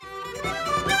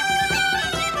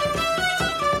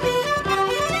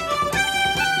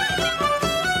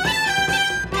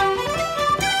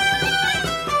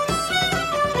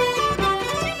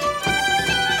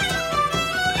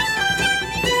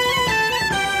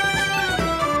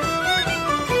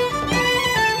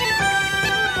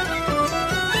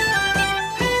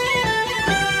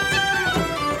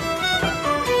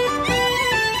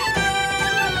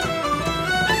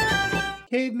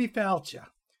Culture.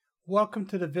 Welcome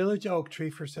to the Village Oak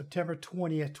Tree for September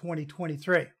 20th,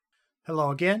 2023. Hello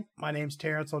again, my name's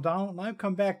Terrence O'Donnell, and I've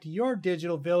come back to your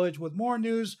digital village with more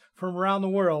news from around the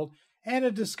world and a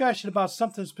discussion about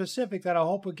something specific that I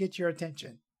hope will get your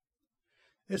attention.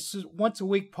 This is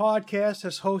once-a-week podcast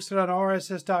that's hosted on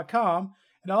rss.com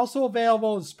and also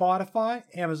available on Spotify,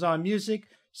 Amazon Music,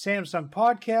 Samsung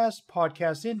Podcasts,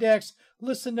 Podcast Index,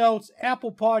 Listen Notes,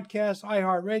 Apple Podcasts,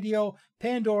 iHeartRadio,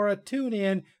 Pandora,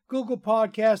 TuneIn, Google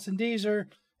Podcasts, and Deezer,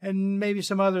 and maybe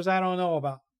some others I don't know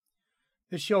about.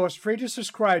 The show is free to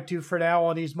subscribe to for now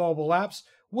on these mobile apps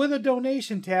with a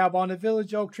donation tab on the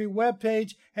Village Oak Tree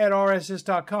webpage at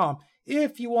rss.com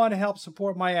if you want to help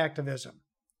support my activism.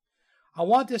 I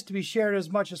want this to be shared as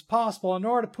much as possible in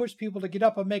order to push people to get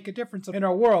up and make a difference in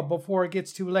our world before it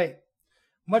gets too late.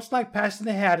 Much like passing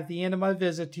the hat at the end of my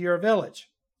visit to your village.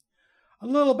 A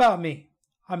little about me.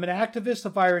 I'm an activist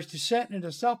of Irish descent and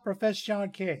a self-professed Sean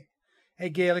Kay, a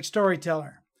Gaelic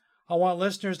storyteller. I want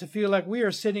listeners to feel like we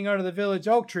are sitting under the Village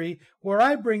Oak Tree, where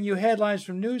I bring you headlines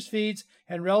from news feeds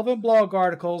and relevant blog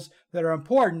articles that are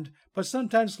important, but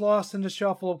sometimes lost in the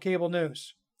shuffle of cable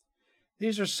news.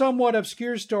 These are somewhat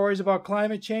obscure stories about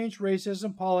climate change,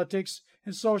 racism, politics,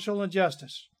 and social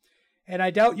injustice. And I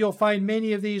doubt you'll find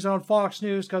many of these on Fox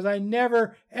News because I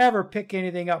never, ever pick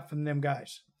anything up from them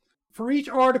guys. For each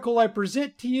article I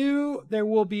present to you, there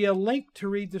will be a link to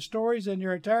read the stories in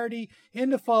their entirety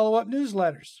in the follow-up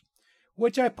newsletters,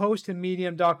 which I post in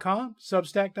medium.com,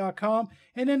 substack.com,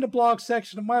 and in the blog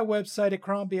section of my website at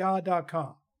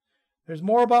crombieha.com. There's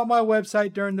more about my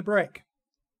website during the break.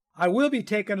 I will be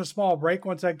taking a small break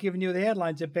once I've given you the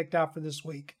headlines I picked out for this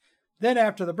week. Then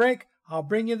after the break, I'll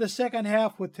bring you the second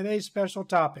half with today's special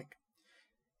topic.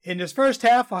 In this first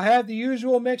half, I'll have the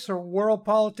usual mix of world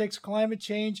politics, climate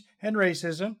change, and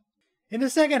racism. In the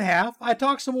second half, I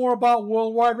talk some more about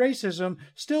worldwide racism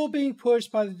still being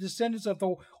pushed by the descendants of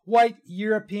the white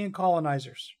European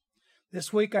colonizers.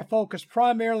 This week, I focus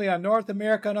primarily on North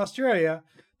America and Australia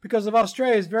because of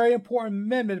Australia's very important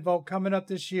amendment vote coming up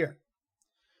this year.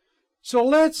 So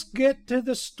let's get to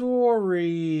the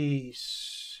stories.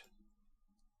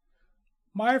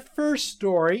 My first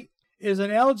story is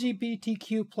an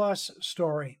LGBTQ plus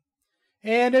story.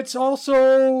 And it's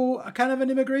also a kind of an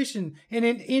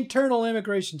internal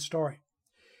immigration story.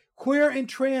 Queer and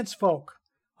trans folk,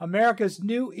 America's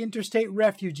new interstate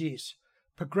refugees.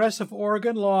 Progressive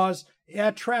Oregon laws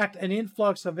attract an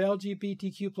influx of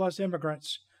LGBTQ plus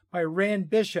immigrants by Rand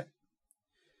Bishop.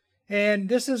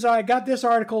 And I got this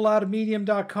article out of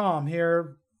medium.com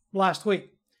here last week.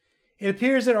 It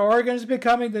appears that Oregon is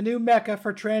becoming the new mecca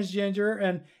for transgender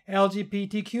and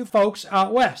LGBTQ folks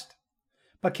out west.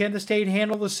 But can the state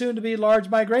handle the soon-to-be large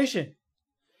migration?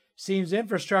 Seems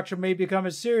infrastructure may become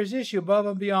a serious issue above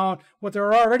and beyond what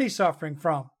they're already suffering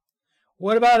from.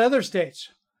 What about other states?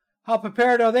 How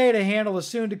prepared are they to handle the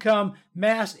soon-to-come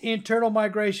mass internal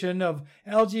migration of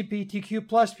LGBTQ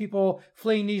plus people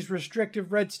fleeing these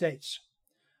restrictive red states?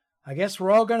 I guess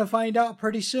we're all going to find out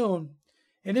pretty soon.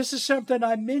 And this is something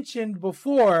I mentioned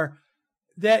before,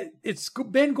 that it's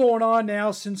been going on now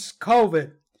since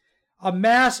COVID. A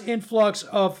mass influx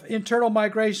of internal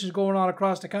migration is going on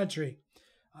across the country.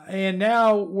 And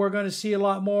now we're going to see a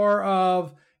lot more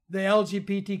of the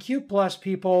LGBTQ plus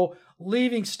people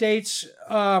leaving states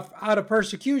out of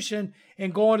persecution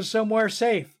and going to somewhere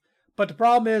safe. But the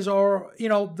problem is,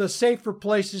 the safer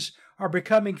places are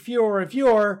becoming fewer and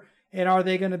fewer, and are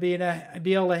they going to be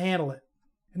able to handle it?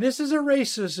 And this is a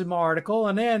racism article,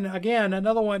 and then, again,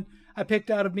 another one I picked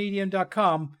out of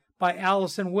medium.com by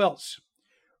Allison Wiltz.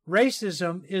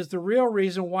 Racism is the real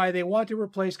reason why they want to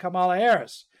replace Kamala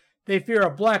Harris. They fear a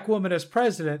black woman as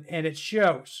president, and it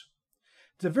shows.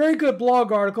 It's a very good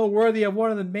blog article worthy of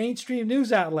one of the mainstream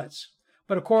news outlets.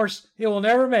 But, of course, it will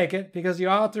never make it because the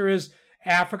author is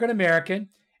African American,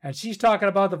 and she's talking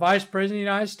about the Vice President of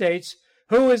the United States,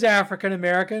 who is African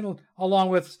American, along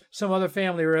with some other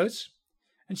family roots.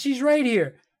 And she's right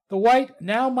here. The white,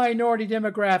 now minority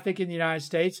demographic in the United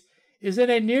States is in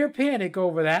a near panic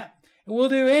over that and will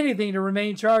do anything to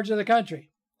remain in charge of the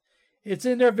country. It's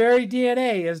in their very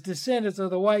DNA as descendants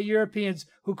of the white Europeans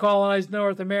who colonized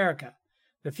North America.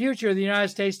 The future of the United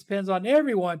States depends on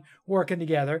everyone working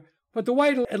together, but the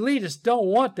white elitists don't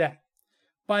want that.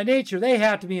 By nature, they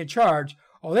have to be in charge,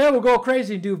 or they will go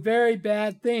crazy and do very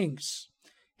bad things.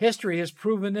 History has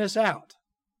proven this out.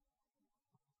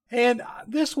 And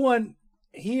this one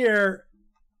here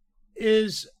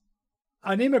is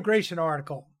an immigration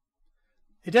article.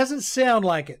 It doesn't sound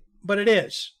like it, but it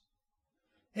is.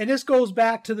 And this goes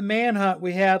back to the manhunt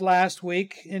we had last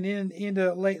week and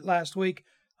into late last week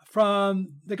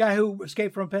from the guy who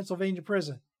escaped from Pennsylvania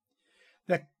prison.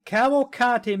 The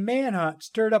Cavalcante manhunt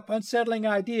stirred up unsettling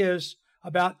ideas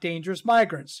about dangerous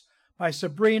migrants by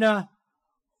Sabrina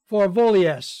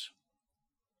Forvolies.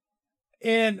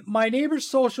 In my neighbor's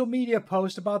social media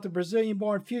post about the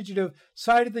Brazilian-born fugitive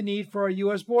cited the need for a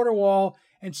U.S. border wall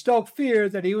and stoked fear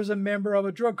that he was a member of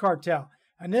a drug cartel.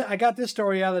 And I got this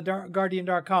story out of the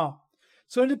Guardian.com.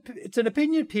 So it's an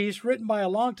opinion piece written by a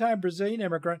longtime Brazilian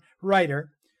immigrant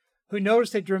writer who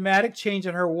noticed a dramatic change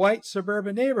in her white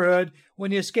suburban neighborhood when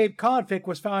the escaped convict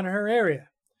was found in her area.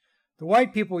 The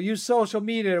white people used social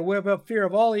media to whip up fear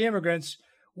of all the immigrants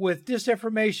with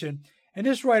disinformation, and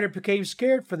this writer became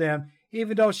scared for them,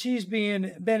 even though she's been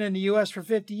in the U.S. for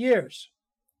 50 years.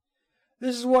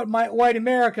 This is what white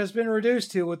America has been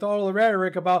reduced to, with all the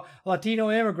rhetoric about Latino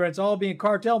immigrants all being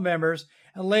cartel members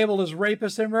and labeled as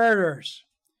rapists and murderers.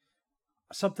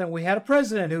 Something we had a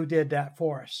president who did that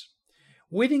for us.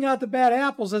 Weeding out the bad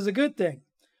apples is a good thing,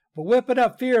 but whipping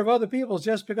up fear of other people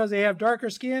just because they have darker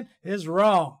skin is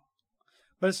wrong.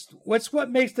 But it's what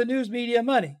makes the news media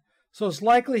money, so it's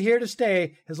likely here to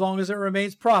stay as long as it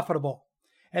remains profitable.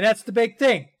 And that's the big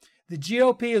thing. The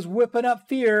GOP is whipping up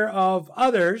fear of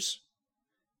others,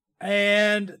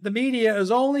 and the media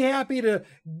is only happy to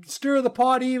stir the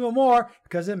pot even more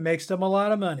because it makes them a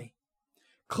lot of money.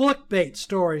 Clickbait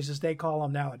stories, as they call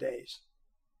them nowadays.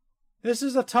 This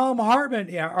is a Tom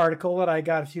Hartman article that I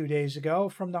got a few days ago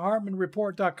from the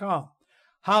HartmanReport.com.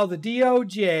 How the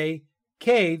DOJ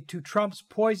caved to Trump's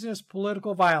poisonous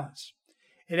political violence.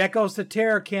 It echoes the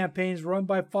terror campaigns run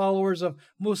by followers of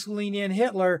Mussolini and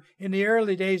Hitler in the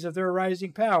early days of their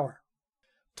rising power.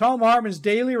 Tom Hartman's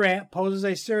daily rant poses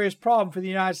a serious problem for the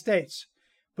United States.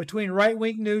 Between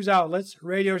right-wing news outlets,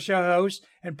 radio show hosts,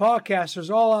 and podcasters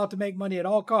all out to make money at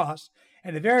all costs,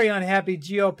 and a very unhappy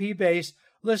GOP base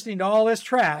listening to all this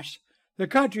trash, the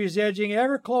country is edging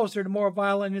ever closer to more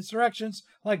violent insurrections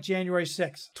like January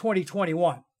 6,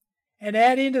 2021. And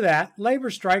add into that labor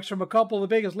strikes from a couple of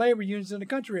the biggest labor unions in the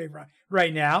country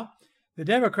right now. The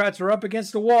Democrats are up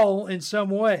against the wall in some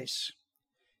ways.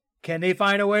 Can they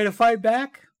find a way to fight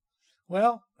back?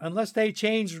 Well, unless they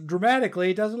change dramatically,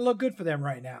 it doesn't look good for them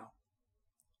right now.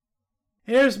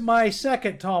 Here's my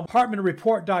second Tom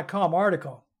HartmanReport.com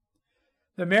article.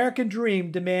 The American Dream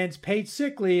demands paid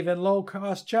sick leave and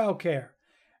low-cost child care.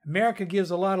 America gives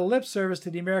a lot of lip service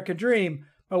to the American Dream,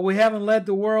 but we haven't led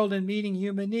the world in meeting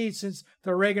human needs since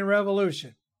the Reagan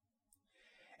Revolution.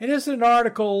 And this is an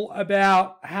article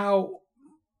about how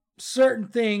certain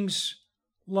things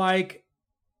like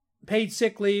paid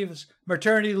sick leaves,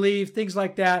 maternity leave, things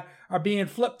like that are being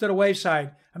flipped to the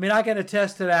wayside. I mean, I can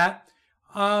attest to that.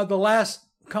 The last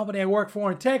company I worked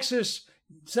for in Texas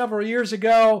several years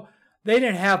ago, they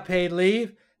didn't have paid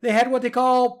leave. They had what they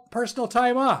call personal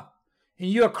time off. And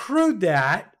you accrued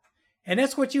that, and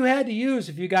that's what you had to use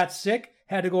if you got sick,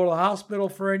 had to go to the hospital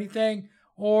for anything,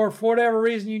 or for whatever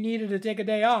reason you needed to take a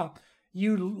day off.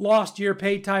 You lost your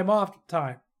paid time off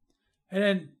time. And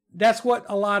then that's what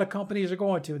a lot of companies are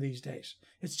going to these days.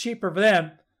 It's cheaper for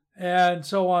them, and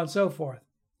so on and so forth.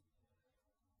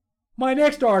 My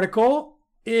next article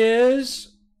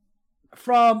is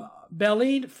from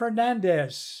Belén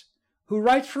Fernandez, who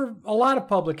writes for a lot of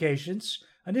publications.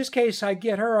 In this case, I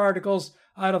get her articles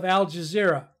out of Al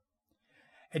Jazeera.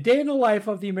 A day in the life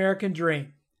of the American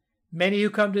dream. Many who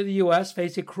come to the U.S.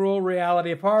 face a cruel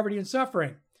reality of poverty and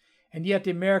suffering, and yet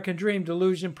the American dream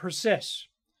delusion persists.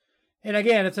 And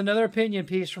again, it's another opinion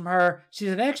piece from her.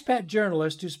 She's an expat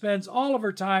journalist who spends all of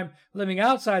her time living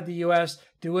outside the U.S.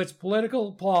 due to its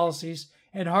political policies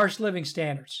and harsh living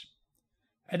standards.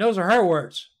 And those are her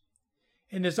words.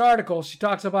 In this article, she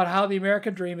talks about how the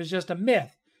American dream is just a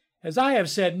myth, as I have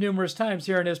said numerous times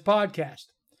here in this podcast,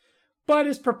 but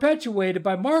is perpetuated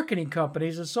by marketing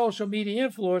companies and social media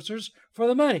influencers for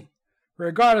the money,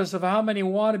 regardless of how many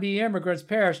wannabe immigrants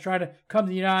perish trying to come to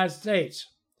the United States.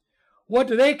 What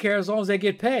do they care as long as they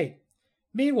get paid?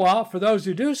 Meanwhile, for those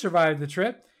who do survive the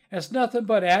trip, it's nothing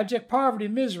but abject poverty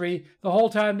and misery the whole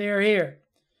time they are here.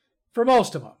 For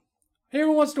most of them.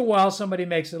 Every once in a while, somebody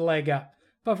makes a leg up,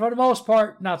 but for the most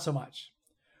part, not so much.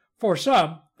 For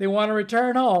some, they want to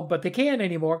return home, but they can't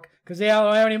anymore because they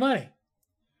don't have any money.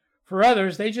 For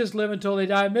others, they just live until they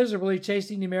die miserably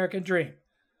chasing the American dream.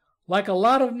 Like a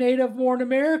lot of native-born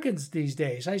Americans these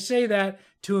days. I say that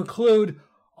to include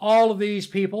all of these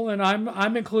people, and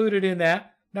I'm included in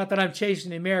that. Not that I'm chasing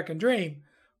the American dream,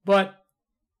 but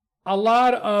a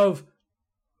lot of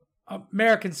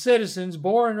American citizens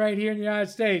born right here in the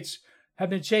United States have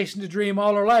been chasing the dream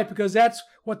all their life because that's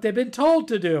what they've been told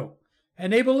to do.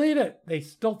 And they believe it. They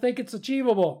still think it's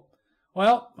achievable.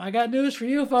 Well, I got news for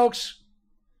you folks.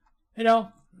 You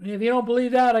know, If you don't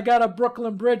believe that, I got a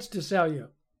Brooklyn Bridge to sell you.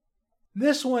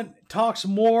 This one talks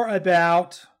more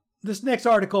about this next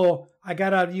article I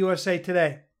got out of USA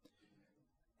Today.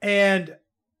 And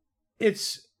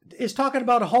it's talking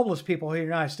about homeless people here in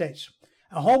the United States.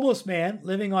 A homeless man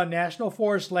living on national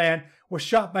forest land was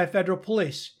shot by federal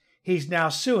police. He's now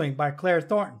suing by Claire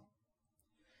Thornton.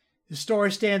 The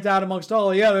story stands out amongst all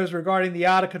the others regarding the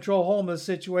out-of-control homeless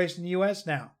situation in the U.S.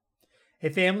 now. A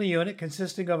family unit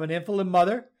consisting of an invalid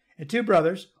mother and two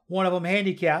brothers, one of them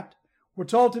handicapped, were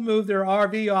told to move their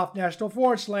RV off national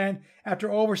forest land after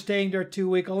overstaying their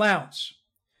 2-week allowance.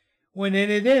 When in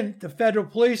it in, the federal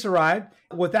police arrived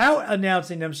without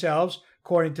announcing themselves,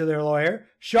 according to their lawyer,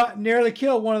 shot and nearly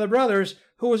killed one of the brothers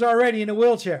who was already in a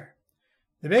wheelchair.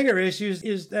 The bigger issue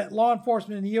is that law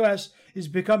enforcement in the U.S. is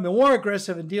becoming more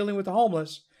aggressive in dealing with the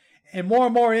homeless, and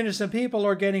more innocent people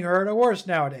are getting hurt or worse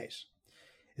nowadays.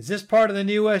 Is this part of the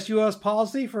new U.S.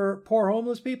 policy for poor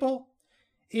homeless people?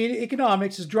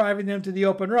 Economics is driving them to the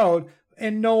open road,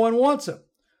 and no one wants them.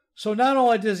 So not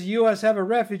only does the U.S. have a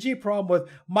refugee problem with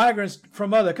migrants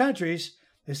from other countries,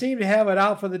 they seem to have it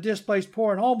out for the displaced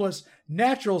poor and homeless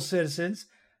natural citizens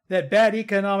that bad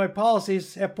economic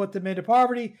policies have put them into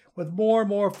poverty, with more and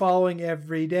more following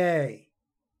every day.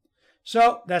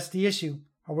 So that's the issue.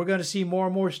 Are we going to see more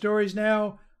and more stories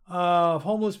now of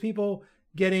homeless people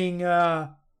getting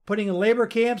putting in labor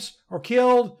camps or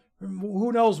killed,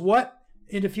 who knows what,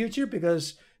 in the future?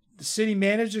 Because the city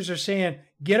managers are saying,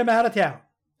 get them out of town.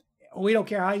 We don't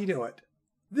care how you do it.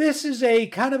 This is a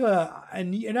kind of a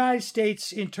United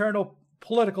States internal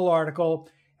political article,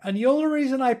 and the only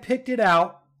reason I picked it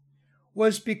out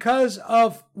was because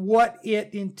of what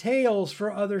it entails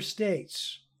for other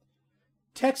states.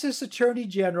 Texas Attorney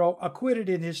General acquitted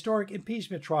in historic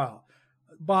impeachment trial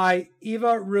by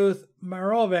Eva Ruth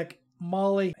Marovic,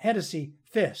 Molly Hennessy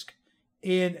Fisk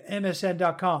in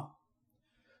MSN.com.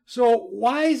 So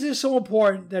why is this so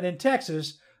important that in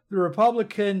Texas, the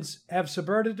Republicans have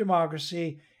subverted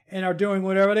democracy and are doing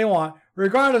whatever they want,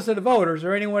 regardless of the voters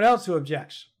or anyone else who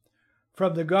objects?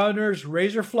 From the governor's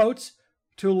razor floats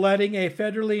to letting a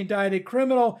federally indicted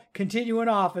criminal continue in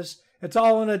office, it's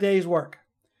all in a day's work.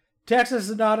 Texas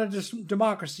is not a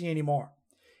democracy anymore.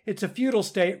 It's a feudal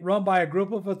state run by a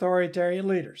group of authoritarian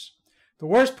leaders. The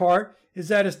worst part is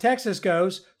that as Texas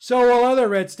goes, so will other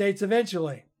red states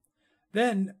eventually.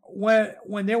 Then,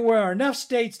 when there were enough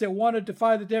states that wanted to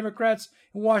defy the Democrats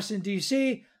in Washington,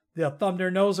 D.C., they'll thumb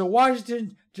their nose at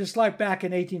Washington, just like back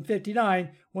in 1859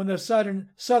 when the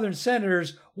Southern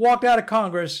senators walked out of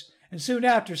Congress, and soon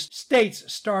after,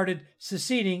 states started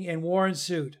seceding and war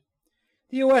ensued.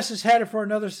 The U.S. is headed for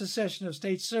another secession of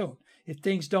states soon, if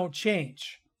things don't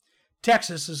change.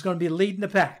 Texas is going to be leading the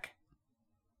pack.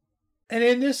 And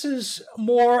then this is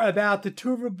more about the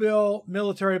Tuberville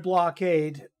military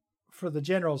blockade for the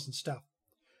generals and stuff.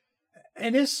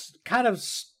 And this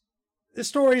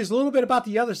story is a little bit about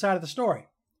the other side of the story.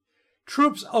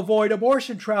 Troops avoid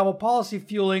abortion travel policy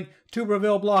fueling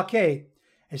Tuberville blockade.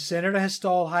 A senator has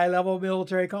stalled high-level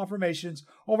military confirmations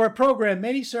over a program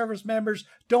many service members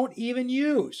don't even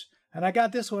use. And I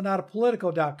got this one out of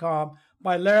Politico.com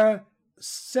by Lara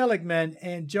Seligman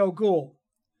and Joe Gould.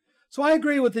 So I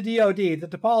agree with the DoD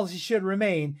that the policy should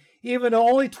remain, even though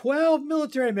only 12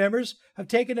 military members have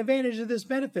taken advantage of this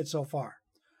benefit so far,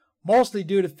 mostly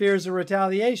due to fears of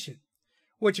retaliation,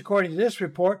 which, according to this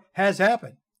report, has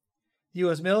happened. The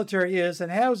U.S. military is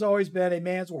and has always been a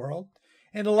man's world.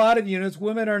 In a lot of units,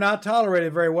 women are not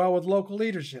tolerated very well with local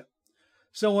leadership.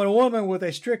 So when a woman with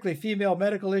a strictly female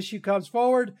medical issue comes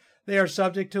forward, they are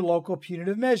subject to local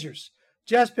punitive measures,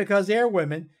 just because they are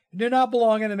women and do not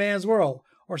belong in a man's world,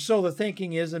 or so the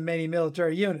thinking is in many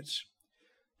military units.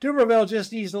 Tuberville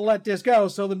just needs to let this go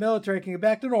so the military can get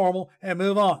back to normal and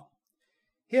move on.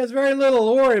 He has very little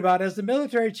to worry about, as the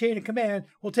military chain of command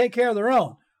will take care of their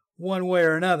own, one way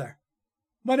or another.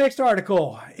 My next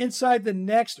article, Inside the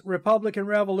Next Republican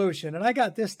Revolution, and I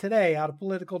got this today out of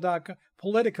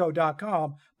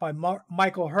Politico.com by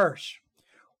Michael Hirsch.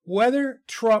 Whether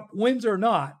Trump wins or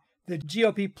not, the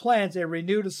GOP plans a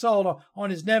renewed assault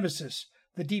on his nemesis,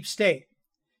 the deep state.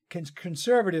 Can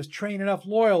conservatives train enough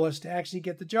loyalists to actually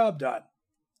get the job done?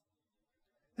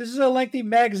 This is a lengthy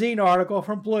magazine article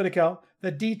from Politico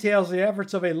that details the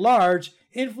efforts of a large,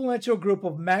 influential group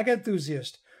of MAGA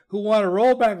enthusiasts who want to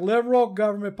roll back liberal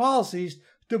government policies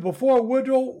to before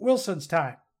Woodrow Wilson's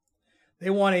time. They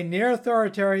want a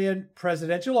near-authoritarian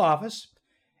presidential office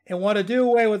and want to do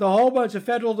away with a whole bunch of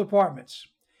federal departments,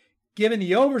 giving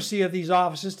the oversee of these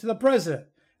offices to the president,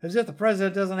 as if the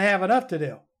president doesn't have enough to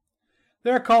do.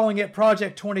 They're calling it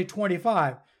Project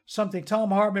 2025, something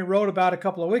Tom Hartman wrote about a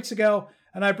couple of weeks ago,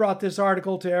 and I brought this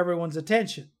article to everyone's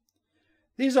attention.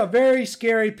 These are very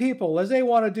scary people, as they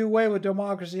want to do away with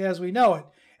democracy as we know it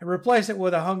and replace it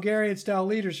with a Hungarian-style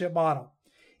leadership model.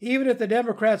 Even if the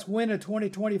Democrats win in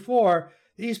 2024,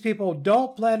 these people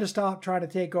don't plan to stop trying to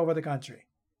take over the country.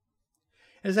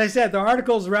 As I said, the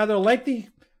article is rather lengthy,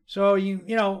 so you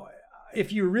know,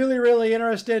 if you're really, really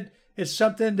interested, it's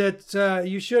something that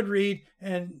you should read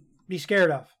and be scared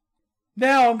of.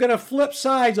 Now I'm going to flip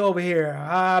sides over here.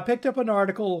 I picked up an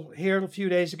article here a few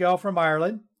days ago from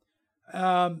Ireland.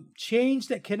 Change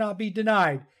that cannot be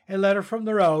denied. A letter from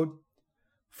the road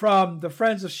from the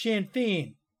Friends of Sinn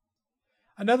Féin.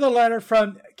 Another letter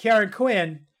from Kieran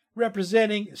Quinn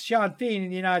representing Sinn Féin in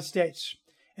the United States.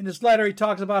 In this letter, he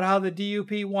talks about how the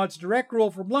DUP wants direct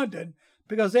rule from London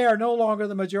because they are no longer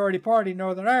the majority party in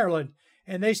Northern Ireland,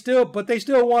 and they still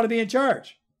want to be in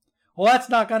charge. Well, that's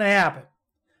not going to happen.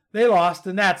 They lost,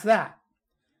 and that's that.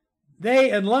 They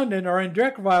and London are in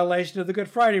direct violation of the Good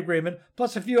Friday Agreement,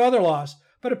 plus a few other laws.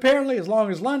 But apparently, as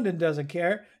long as London doesn't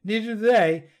care, neither do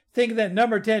they, thinking that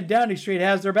number 10 Downing Street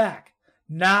has their back.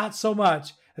 Not so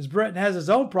much, as Britain has its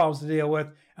own problems to deal with,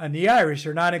 and the Irish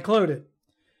are not included.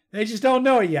 They just don't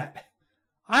know it yet.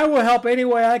 I will help any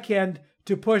way I can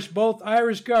to push both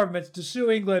Irish governments to sue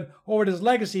England over this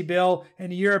legacy bill in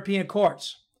the European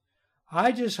courts.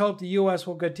 I just hope the U.S.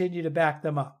 will continue to back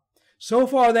them up. So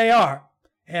far they are,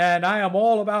 and I am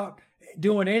all about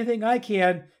doing anything I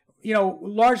can,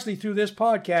 largely through this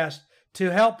podcast, to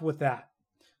help with that.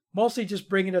 Mostly just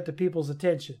bringing it to people's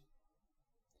attention.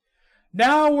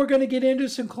 Now we're going to get into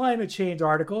some climate change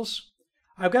articles.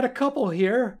 I've got a couple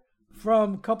here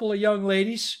from a couple of young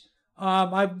ladies.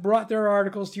 I've brought their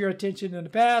articles to your attention in the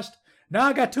past. Now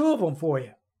I got two of them for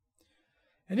you.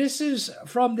 And this is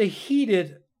from the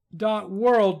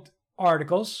Heated.World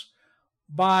articles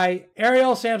by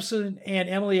Ariel Sampson and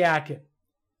Emily Atkin.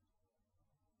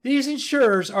 These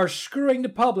insurers are screwing the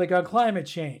public on climate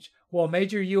change. While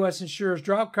major U.S. insurers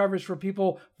drop coverage for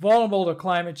people vulnerable to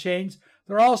climate change,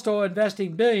 they're also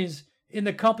investing billions in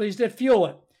the companies that fuel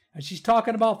it. And she's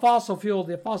talking about the fossil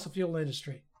fuel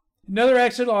industry. Another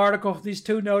excellent article from these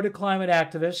two noted climate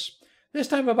activists, this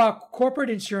time about corporate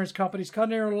insurance companies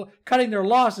cutting their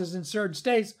losses in certain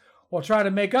states while trying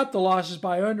to make up the losses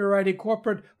by underwriting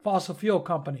corporate fossil fuel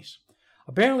companies.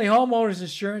 Apparently, homeowners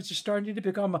insurance is starting to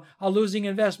become a losing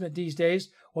investment these days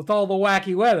with all the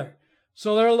wacky weather.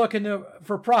 So they're looking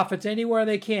for profits anywhere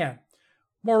they can.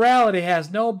 Morality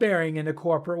has no bearing in the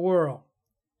corporate world.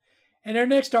 And their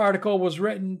next article was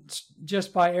written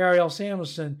just by Ariel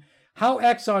Samuelson, How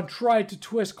Exxon Tried to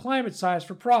Twist Climate Science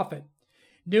for Profit.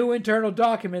 New internal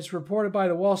documents reported by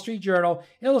the Wall Street Journal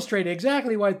illustrate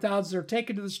exactly why thousands are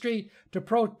taken to the street to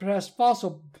protest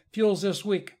fossil fuels this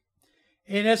week.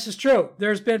 And this is true.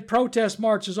 There's been protest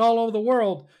marches all over the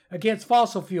world against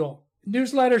fossil fuel.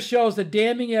 Newsletter shows the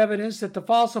damning evidence that the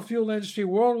fossil fuel industry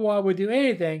worldwide would do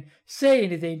anything, say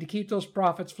anything, to keep those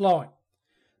profits flowing.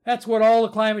 That's what all the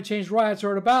climate change riots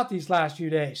are about these last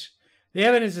few days. The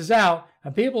evidence is out,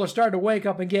 and people are starting to wake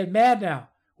up and get mad now,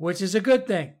 which is a good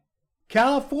thing.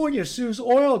 California sues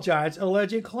oil giants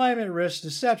alleging climate risk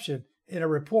deception in a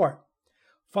report.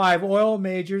 5 oil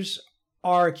majors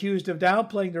are accused of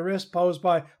downplaying the risk posed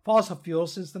by fossil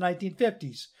fuels since the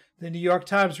 1950s, the New York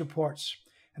Times reports.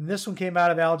 And this one came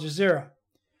out of Al Jazeera.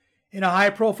 In a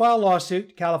high-profile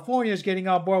lawsuit, California is getting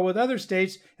on board with other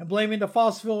states and blaming the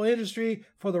fossil fuel industry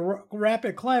for the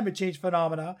rapid climate change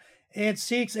phenomena and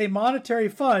seeks a monetary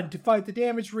fund to fight the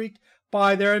damage wreaked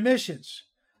by their emissions.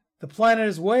 The planet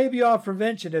is way beyond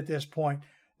prevention at this point.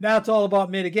 Now it's all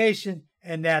about mitigation,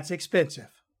 and that's expensive.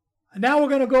 And now we're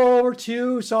going to go over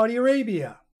to Saudi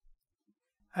Arabia.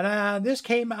 And this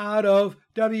came out of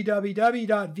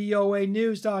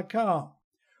www.voanews.com.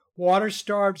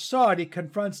 Water-starved Saudi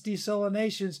confronts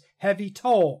desalination's heavy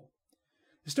toll.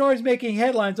 The story is making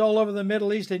headlines all over the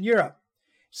Middle East and Europe.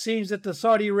 It seems that the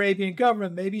Saudi Arabian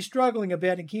government may be struggling a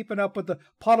bit in keeping up with the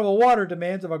potable water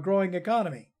demands of a growing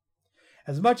economy.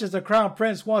 As much as the Crown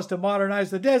Prince wants to modernize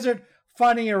the desert,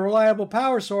 finding a reliable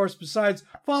power source besides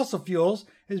fossil fuels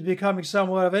is becoming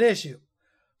somewhat of an issue.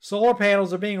 Solar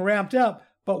panels are being ramped up,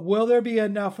 but will there be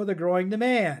enough for the growing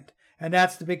demand? And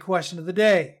that's the big question of the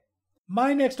day.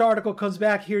 My next article comes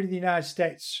back here to the United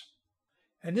States.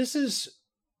 And this is,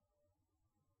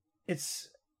 it is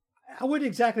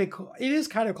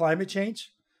kind of climate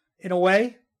change, in a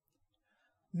way.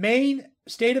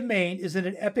 State of Maine is in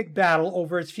an epic battle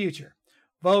over its future.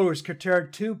 Voters could turn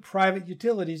 2 private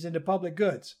utilities into public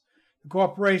goods. The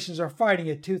corporations are fighting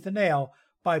it tooth and nail,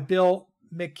 by Bill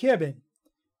McKibben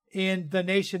in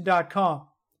thenation.com.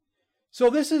 So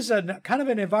this is a kind of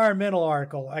an environmental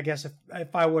article, I guess,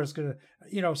 if I was going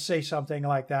to, say something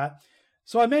like that.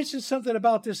 So I mentioned something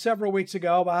about this several weeks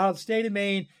ago about how the state of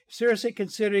Maine is seriously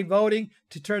considering voting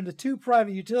to turn the 2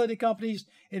 private utility companies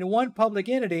into one public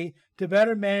entity to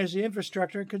better manage the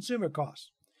infrastructure and consumer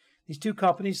costs. These 2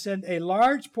 companies send a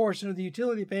large portion of the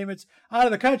utility payments out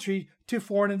of the country to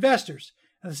foreign investors,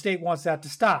 and the state wants that to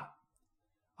stop.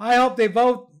 I hope they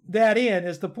vote that in,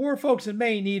 as the poor folks in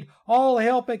Maine need all the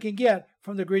help they can get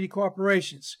from the greedy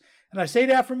corporations. And I say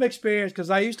that from experience because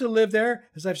I used to live there,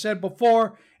 as I've said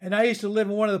before, and I used to live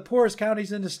in one of the poorest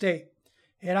counties in the state.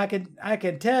 And I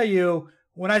can tell you,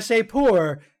 when I say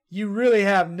poor, you really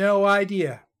have no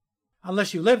idea,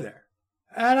 unless you live there.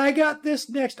 And I got this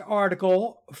next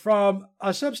article from a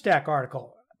Substack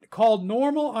article called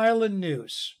Normal Island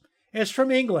News. It's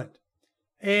from England.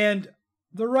 And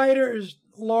the writer is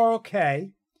Laurel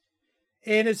Kay.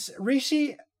 And it's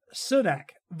Rishi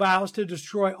Sunak vows to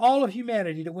destroy all of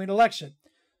humanity to win election.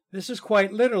 This is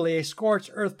quite literally a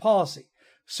scorched earth policy.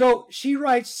 So she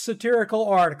writes satirical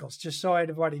articles, just so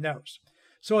everybody knows.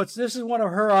 So this is one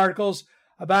of her articles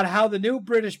about how the new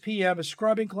British PM is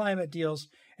scrubbing climate deals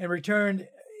and returned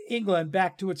England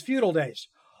back to its feudal days,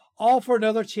 all for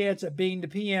another chance at being the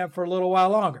PM for a little while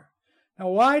longer. Now,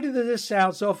 why does this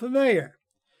sound so familiar?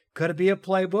 Could it be a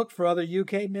playbook for other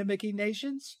UK mimicking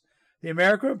nations? The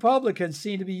American Republicans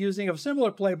seem to be using a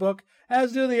similar playbook,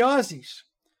 as do the Aussies.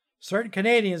 Certain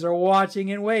Canadians are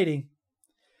watching and waiting.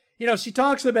 She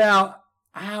talks about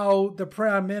how the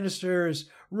Prime Minister is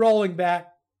rolling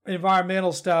back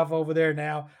environmental stuff over there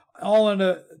now, all in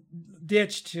a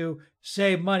ditch to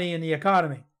save money in the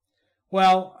economy.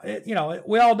 Well,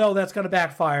 we all know that's going to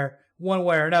backfire one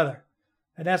way or another.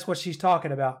 And that's what she's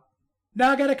talking about.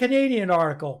 Now I got a Canadian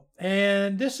article,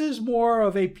 and this is more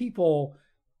of a people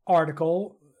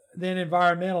article than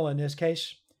environmental in this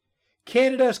case.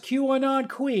 Canada's QAnon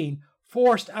queen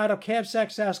forced out of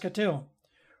Kamsack, Saskatoon.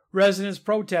 Residents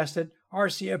protested.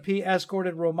 RCMP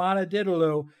escorted Romana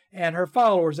Didelot and her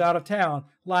followers out of town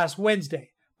last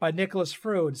Wednesday, by Nicholas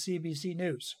Frew and CBC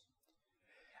News.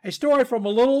 A story from a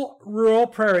little rural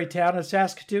prairie town in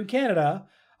Saskatoon, Canada,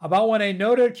 about when a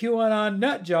noted QAnon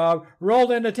nutjob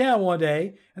rolled into town one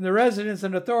day, and the residents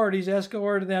and authorities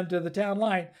escorted them to the town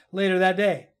line later that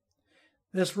day.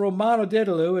 This Romano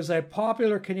Didelot is a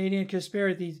popular Canadian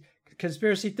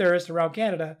conspiracy theorist around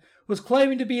Canada, was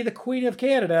claiming to be the Queen of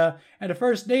Canada and a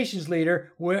First Nations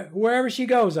leader wherever she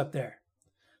goes up there.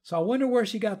 So I wonder where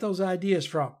she got those ideas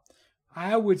from.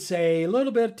 I would say a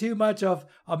little bit too much of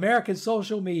American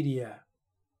social media.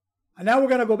 And now we're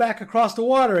going to go back across the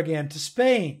water again to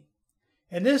Spain.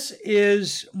 And this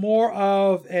is more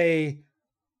of a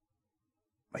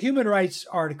human rights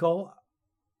article.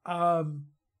 In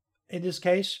this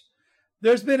case,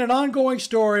 there's been an ongoing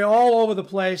story all over the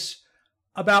place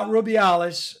about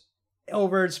Rubiales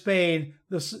over in Spain,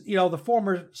 the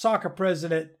former soccer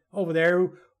president over there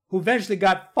who eventually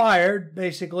got fired,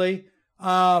 basically,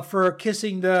 for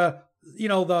kissing the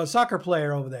soccer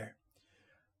player over there.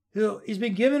 He's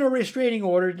been given a restraining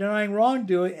order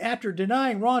after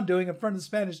denying wrongdoing in front of the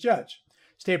Spanish judge.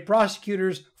 State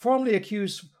prosecutors formally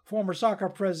accused former soccer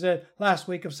president last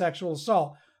week of sexual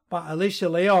assault by Alicia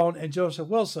Leon and Joseph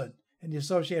Wilson in the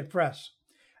Associated Press.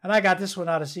 And I got this one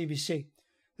out of CBC.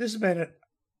 This has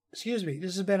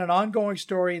been an ongoing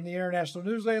story in the international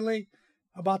news lately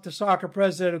about the soccer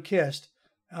president who kissed.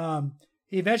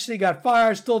 He eventually got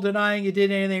fired, still denying he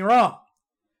did anything wrong.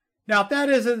 Now, if that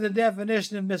isn't the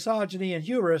definition of misogyny and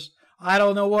hubris, I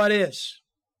don't know what is.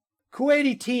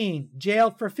 Kuwaiti teen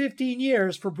jailed for 15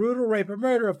 years for brutal rape and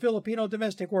murder of Filipino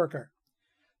domestic worker.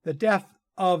 The death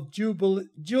of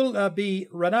Julabi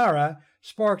Ranara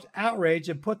sparked outrage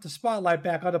and put the spotlight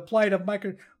back on the plight of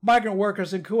migrant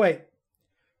workers in Kuwait.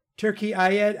 Turki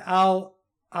Ayed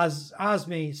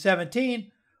al-Azmi,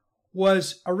 17,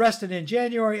 was arrested in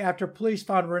January after police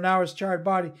found Ranara's charred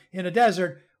body in a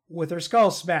desert with her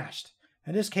skull smashed.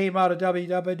 And this came out of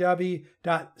www.scmp.com.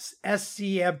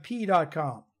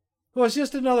 Well, it's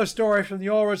just another story from the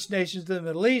oil-rich nations of the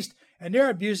Middle East and their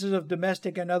abuses of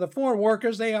domestic and other foreign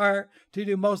workers they hire to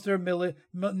do most of their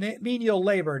menial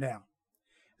labor now.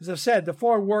 As I've said, the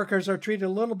foreign workers are treated a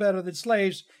little better than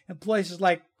slaves in places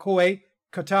like Kuwait,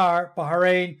 Qatar,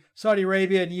 Bahrain, Saudi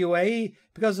Arabia, and UAE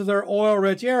because of their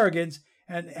oil-rich arrogance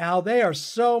and how they are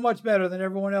so much better than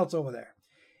everyone else over there.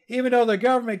 Even though the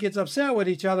government gets upset with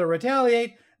each other and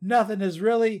retaliate, nothing has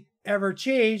really ever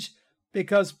changed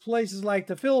because places like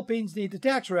the Philippines need the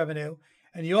tax revenue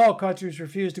and the oil countries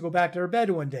refuse to go back to their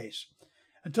Bedouin days.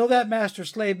 Until that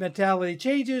master-slave mentality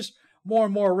changes, more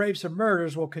and more rapes and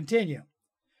murders will continue.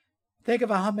 Think of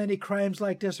how many crimes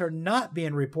like this are not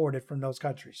being reported from those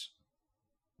countries.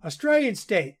 Australian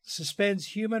state suspends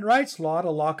human rights law to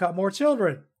lock up more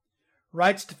children.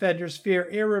 Rights defenders fear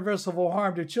irreversible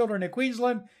harm to children in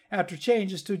Queensland after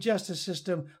changes to justice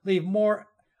system leave more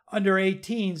under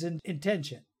 18s in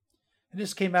tension. And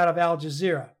this came out of Al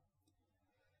Jazeera.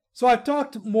 So I've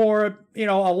talked more, a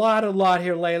lot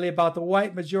here lately about the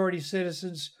white majority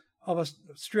citizens of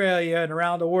Australia and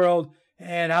around the world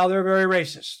and how they're very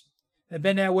racist. They've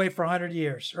been that way for 100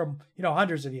 years, or,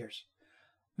 hundreds of years.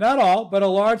 Not all, but a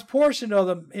large portion of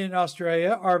them in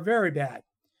Australia are very bad.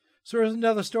 So there's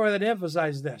another story that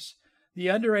emphasizes this. The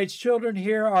underage children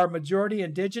here are majority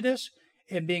indigenous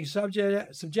and being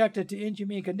subjected to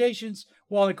inhumane conditions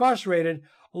while incarcerated.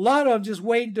 A lot of them just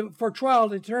waiting for trial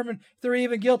to determine if they're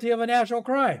even guilty of a national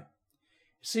crime.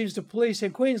 It seems the police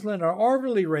in Queensland are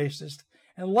overly racist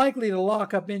and likely to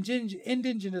lock up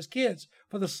indigenous kids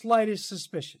for the slightest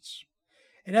suspicions.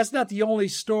 And that's not the only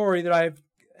story that I've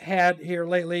had here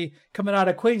lately coming out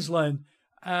of Queensland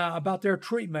about their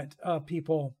treatment of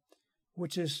people,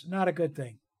 which is not a good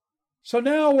thing. So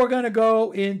now we're going to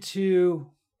go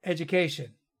into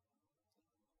education.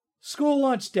 School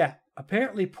lunch debt.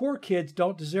 Apparently poor kids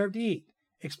don't deserve to eat.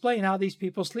 Explain how these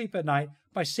people sleep at night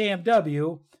by Sam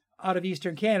W. out of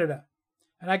Eastern Canada.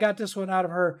 And I got this one out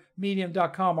of her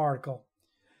Medium.com article.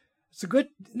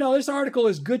 This article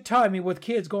is good timing with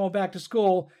kids going back to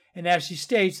school. And as she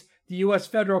states, the U.S.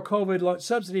 federal COVID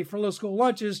subsidy for little school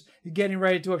lunches is getting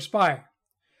ready to expire.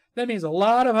 That means a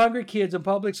lot of hungry kids in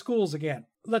public schools again.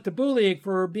 Let the bullying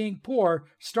for being poor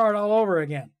start all over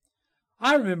again.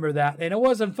 I remember that, and it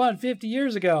wasn't fun 50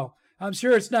 years ago. I'm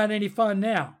sure it's not any fun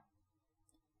now.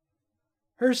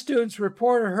 Her students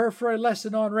reported her for a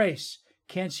lesson on race.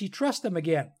 Can she trust them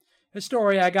again? A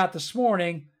story I got this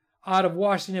morning out of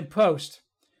Washington Post.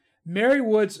 Mary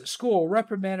Wood's school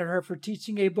reprimanded her for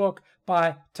teaching a book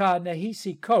by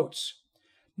Ta-Nehisi Coates.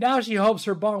 Now she hopes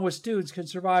her bond with students can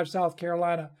survive South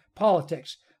Carolina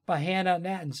politics by Hannah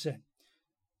Nathanson.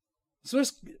 So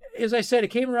this, as I said, it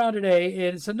came around today,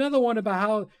 and it's another one about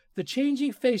how the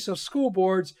changing face of school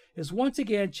boards is once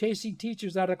again chasing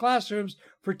teachers out of classrooms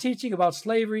for teaching about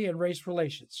slavery and race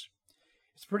relations.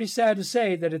 It's pretty sad to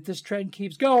say that if this trend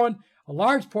keeps going, a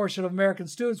large portion of American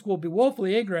students will be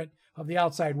woefully ignorant of the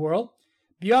outside world,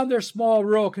 beyond their small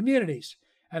rural communities,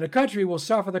 and the country will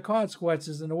suffer the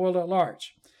consequences in the world at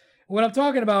large. What I'm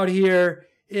talking about here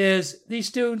is these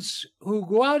students who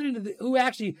go out who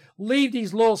actually leave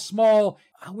these little small,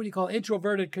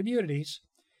 introverted communities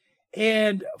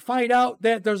and find out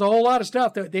that there's a whole lot of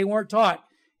stuff that they weren't taught.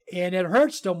 And it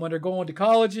hurts them when they're going to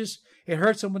colleges. It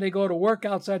hurts them when they go to work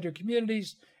outside their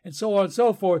communities and so on and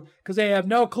so forth because they have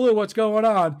no clue what's going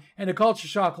on. And the culture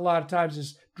shock a lot of times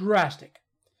is drastic.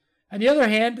 On the other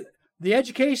hand, the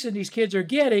education these kids are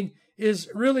getting is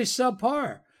really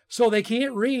subpar. So they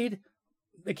can't read.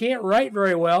 They can't write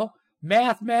very well.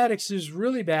 Mathematics is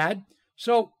really bad.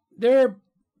 So they're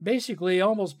basically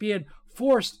almost being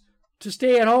forced to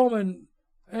stay at home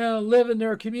and live in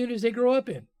their communities they grew up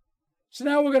in. So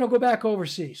now we're going to go back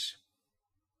overseas.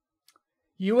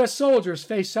 U.S. soldiers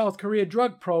face South Korea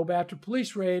drug probe after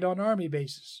police raid on army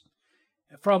bases.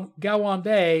 From Gawon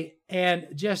Bay and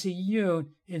Jesse Yoon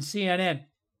in CNN.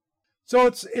 So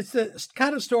it's the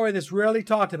kind of story that's rarely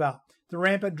talked about. The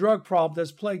rampant drug problem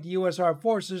that's plagued the U.S. Armed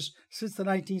Forces since the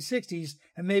 1960s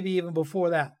and maybe even before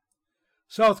that.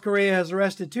 South Korea has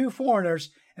arrested 2 foreigners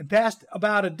and passed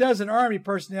about a dozen Army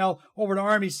personnel over to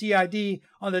Army CID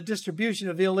on the distribution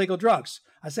of illegal drugs.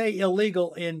 I say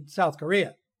illegal in South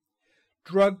Korea.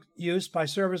 Drug use by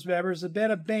service members has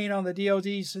been a bane on the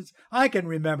DoD since I can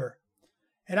remember.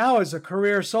 And I was a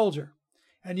career soldier.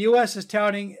 And the U.S. is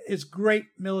touting its great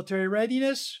military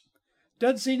readiness.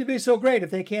 Doesn't seem to be so great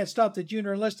if they can't stop the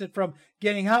junior enlisted from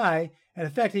getting high and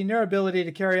affecting their ability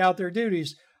to carry out their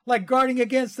duties, like guarding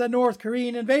against the North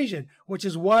Korean invasion, which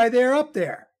is why they're up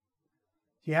there.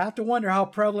 You have to wonder how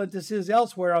prevalent this is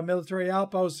elsewhere on military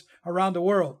outposts around the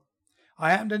world.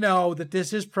 I happen to know that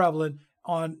this is prevalent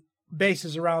on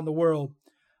bases around the world.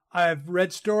 I've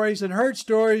read stories and heard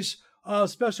stories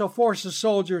of Special Forces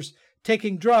soldiers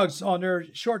taking drugs on their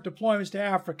short deployments to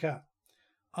Africa.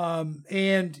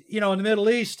 In the Middle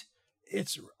East,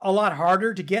 it's a lot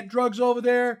harder to get drugs over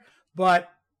there, but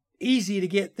easy to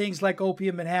get things like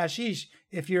opium and hashish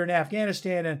if you're in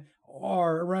Afghanistan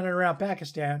or running around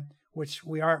Pakistan, which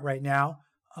we aren't right now.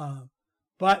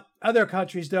 But other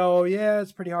countries, though,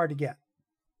 it's pretty hard to get.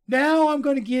 Now I'm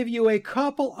going to give you a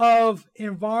couple of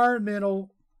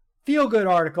environmental feel-good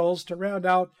articles to round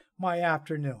out my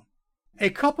afternoon. A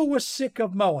couple was sick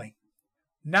of mowing.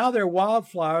 Now their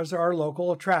wildflowers are a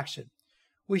local attraction.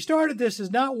 We started this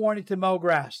as not wanting to mow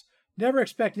grass, never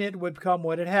expecting it would become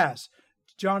what it has,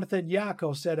 Jonathan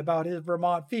Yako said about his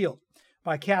Vermont field,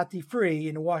 by Kathy Free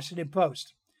in the Washington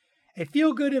Post. A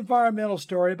feel-good environmental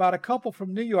story about a couple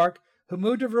from New York who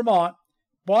moved to Vermont,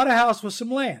 bought a house with some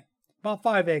land, about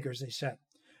 5 acres, they said.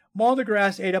 Mowing the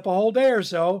grass ate up a whole day or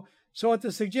so, so at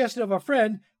the suggestion of a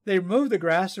friend, they removed the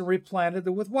grass and replanted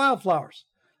it with wildflowers.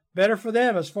 Better for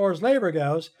them as far as labor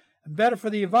goes, and better for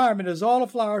the environment as all the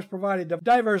flowers provided a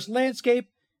diverse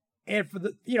landscape and for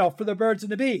the birds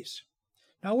and the bees.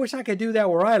 Now, I wish I could do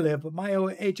that where I live, but my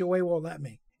HOA won't let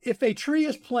me. If a tree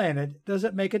is planted, does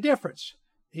it make a difference?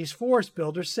 These forest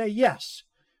builders say yes.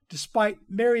 Despite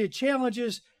myriad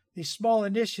challenges, these small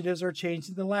initiatives are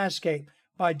changing the landscape,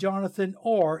 by Jonathan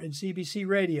Orr in CBC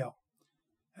Radio.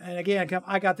 And again,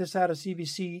 I got this out of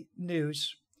CBC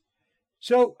News.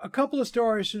 So a couple of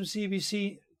stories from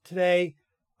CBC today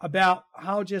about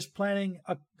how just planting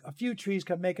a few trees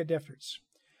can make a difference.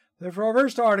 The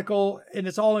first article, and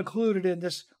it's all included in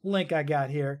this link I got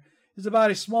here, is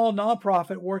about a small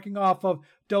nonprofit working off of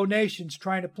donations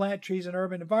trying to plant trees in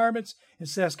urban environments in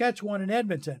Saskatchewan and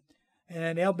Edmonton.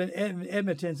 And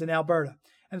Edmonton's in Alberta.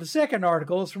 And the second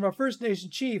article is from a First Nation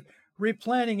chief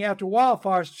replanting after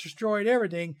wildfires destroyed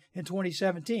everything in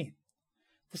 2017.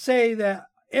 To say that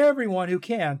everyone who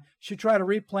can should try to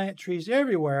replant trees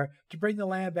everywhere to bring the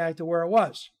land back to where it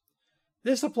was.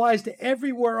 This applies to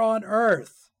everywhere on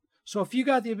Earth. So if you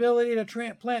got the ability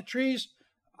to plant trees,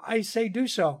 I say do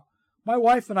so. My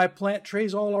wife and I plant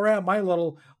trees all around my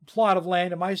little plot of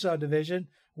land in my subdivision.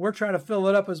 We're trying to fill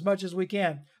it up as much as we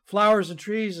can. Flowers and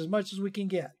trees as much as we can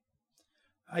get.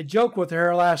 I joked with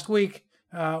her last week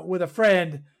with a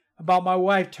friend about my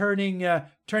wife turning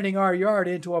our yard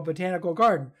into a botanical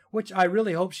garden, which I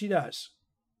really hope she does.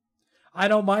 I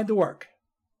don't mind the work.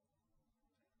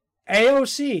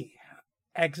 AOC,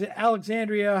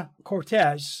 Alexandria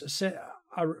Cortez,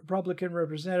 a Republican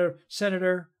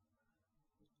senator,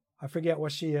 I forget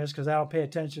what she is because I don't pay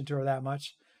attention to her that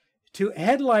much, to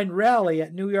headline rally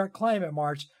at New York Climate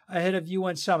March ahead of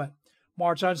UN Summit.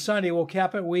 March on Sunday will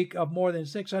cap a week of more than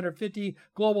 650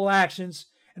 global actions,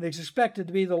 and it's expected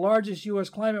to be the largest U.S.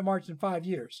 climate march in 5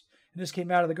 years. And this came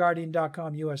out of the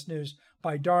Guardian.com U.S. News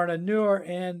by Darna Noor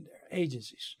and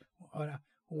agencies,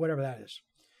 whatever that is.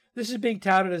 This is being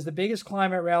touted as the biggest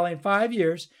climate rally in 5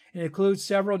 years and includes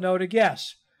several noted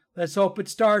guests. Let's hope it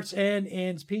starts and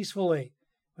ends peacefully.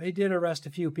 They did arrest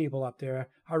a few people up there,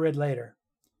 I read later.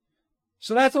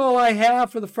 So that's all I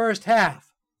have for the first half.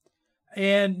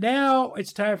 And now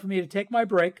it's time for me to take my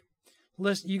break.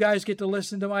 You guys get to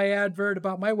listen to my advert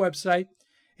about my website,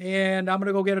 and I'm going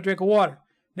to go get a drink of water.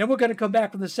 Then we're going to come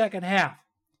back from the second half.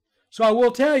 So I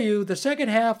will tell you, the second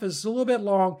half is a little bit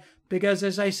long because,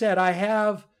 as I said, I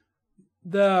have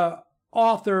the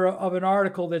author of an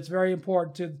article that's very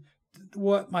important to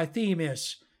what my theme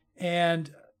is.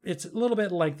 And it's a little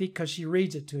bit lengthy because she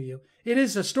reads it to you. It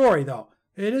is a story, though.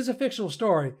 It is a fictional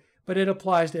story, but it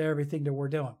applies to everything that we're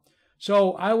doing.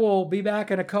 So I will be back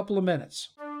in a couple of minutes.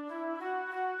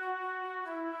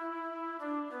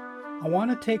 I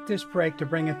want to take this break to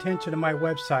bring attention to my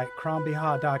website,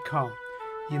 crombieha.com.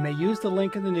 You may use the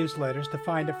link in the newsletters to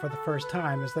find it for the first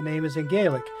time, as the name is in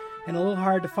Gaelic and a little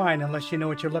hard to find unless you know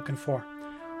what you're looking for.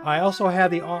 I also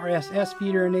have the RSS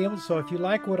feeder enabled, so if you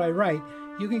like what I write,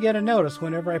 you can get a notice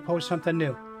whenever I post something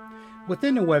new.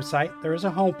 Within the website, there is a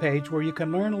homepage where you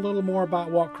can learn a little more about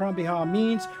what Crombieha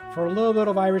means for a little bit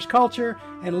of Irish culture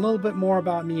and a little bit more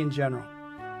about me in general.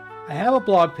 I have a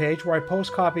blog page where I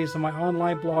post copies of my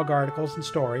online blog articles and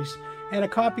stories and a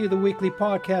copy of the weekly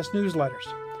podcast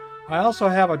newsletters. I also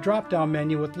have a drop-down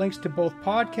menu with links to both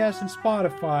podcasts and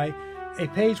Spotify, a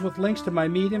page with links to my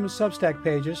Medium and Substack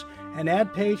pages, an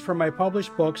ad page for my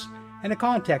published books, and a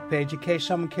contact page in case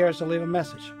someone cares to leave a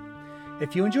message.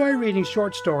 If you enjoy reading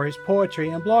short stories, poetry,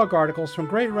 and blog articles from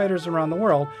great writers around the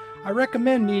world, I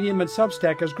recommend Medium and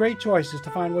Substack as great choices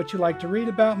to find what you like to read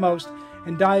about most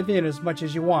and dive in as much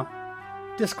as you want.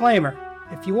 Disclaimer: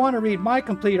 if you want to read my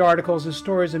complete articles and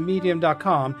stories at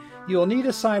Medium.com, you will need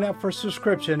to sign up for a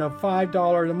subscription of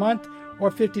 $5 a month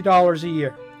or $50 a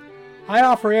year. I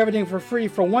offer everything for free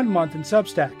for 1 month in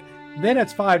Substack. Then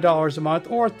it's $5 a month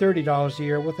or $30 a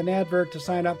year with an advert to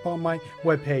sign up on my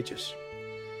web pages.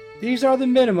 These are the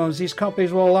minimums these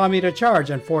companies will allow me to charge,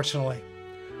 unfortunately.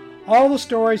 All the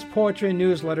stories, poetry, and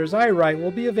newsletters I write will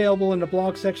be available in the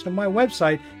blog section of my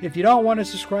website if you don't want to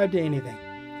subscribe to anything.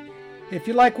 If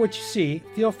you like what you see,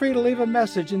 feel free to leave a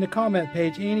message in the comment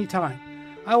page anytime.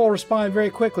 I will respond very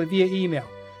quickly via email.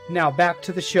 Now back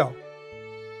to the show.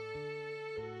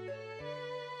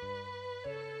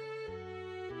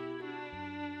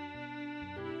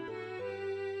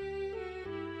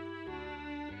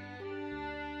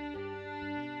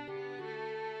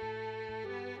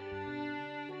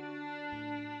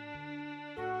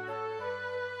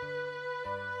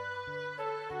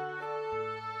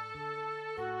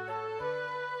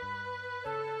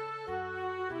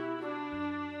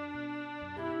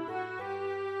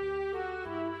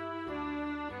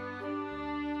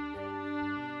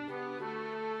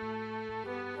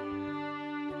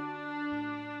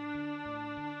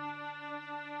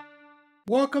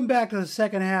 Welcome back to the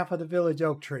second half of the Village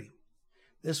Oak Tree.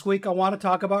 This week I want to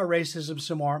talk about racism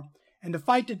some more and the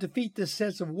fight to defeat this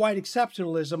sense of white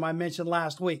exceptionalism I mentioned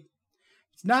last week.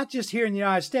 It's not just here in the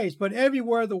United States, but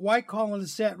everywhere the white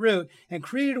colonists set root and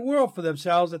created a world for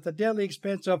themselves at the deadly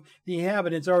expense of the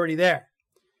inhabitants already there.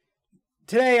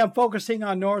 Today I'm focusing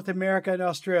on North America and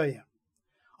Australia.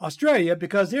 Australia,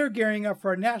 because they're gearing up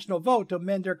for a national vote to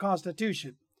amend their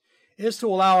constitution, is to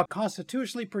allow a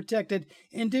constitutionally protected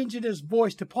Indigenous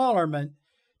voice to Parliament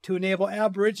to enable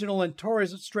Aboriginal and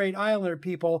Torres Strait Islander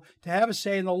people to have a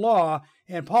say in the law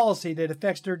and policy that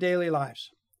affects their daily lives,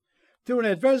 through an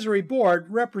advisory board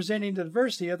representing the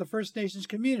diversity of the First Nations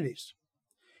communities.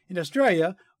 In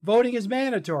Australia, voting is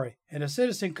mandatory, and a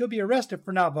citizen could be arrested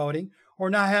for not voting or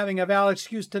not having a valid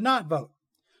excuse to not vote.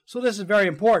 So this is very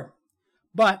important.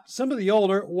 But some of the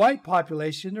older white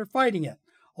population are fighting it,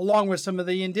 along with some of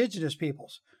the indigenous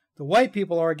peoples. The white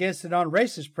people are against it on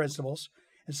racist principles,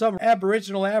 and some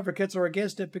Aboriginal advocates are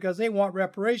against it because they want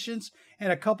reparations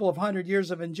and a couple of 100 years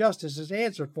of injustices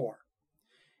answered for.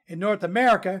 In North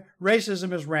America,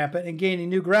 racism is rampant and gaining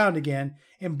new ground again,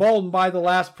 emboldened by the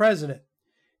last president.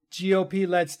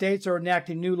 GOP-led states are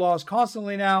enacting new laws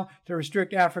constantly now to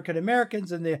restrict African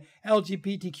Americans and the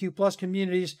LGBTQ+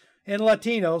 communities and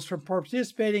Latinos from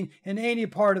participating in any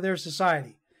part of their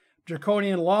society.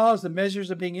 Draconian laws and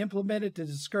measures are being implemented to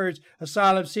discourage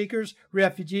asylum seekers,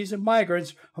 refugees, and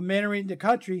migrants from entering the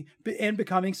country and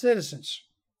becoming citizens.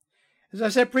 As I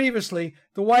said previously,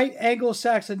 the white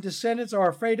Anglo-Saxon descendants are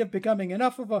afraid of becoming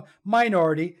enough of a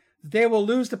minority that they will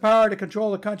lose the power to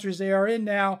control the countries they are in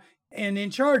now and in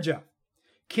charge of.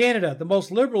 Canada, the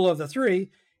most liberal of the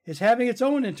three, is having its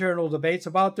own internal debates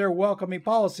about their welcoming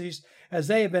policies as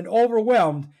they have been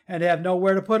overwhelmed and have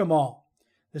nowhere to put them all.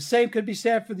 The same could be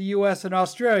said for the U.S. and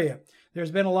Australia.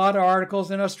 There's been a lot of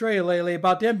articles in Australia lately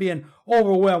about them being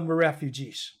overwhelmed with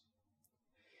refugees.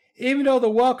 Even though the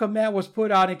welcome mat was put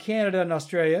out in Canada and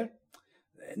Australia,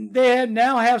 they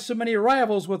now have so many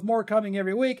arrivals with more coming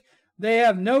every week, they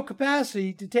have no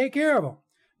capacity to take care of them.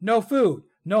 No food,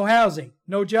 no housing,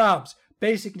 no jobs,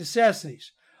 basic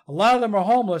necessities. A lot of them are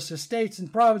homeless as states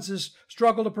and provinces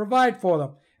struggle to provide for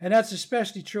them, and that's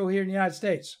especially true here in the United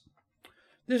States.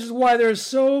 This is why there is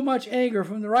so much anger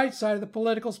from the right side of the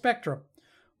political spectrum.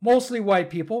 Mostly white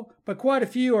people, but quite a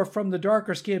few are from the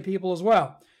darker-skinned people as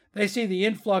well. They see the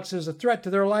influx as a threat to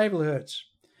their livelihoods.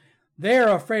 They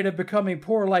are afraid of becoming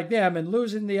poor like them and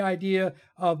losing the idea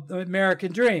of the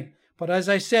American dream. But as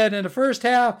I said in the first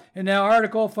half, in that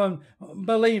article from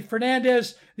Belén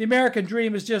Fernandez, the American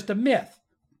dream is just a myth.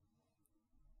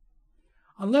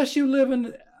 Unless you live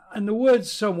in the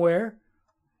woods somewhere,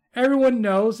 everyone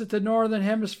knows that the Northern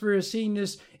Hemisphere is seeing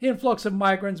this influx of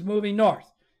migrants moving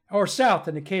north, or south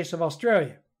in the case of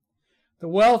Australia. The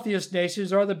wealthiest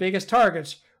nations are the biggest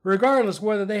targets, regardless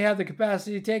whether they have the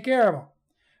capacity to take care of them.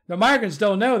 The migrants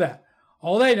don't know that.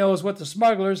 All they know is what the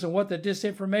smugglers and what the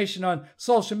disinformation on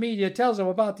social media tells them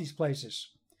about these places.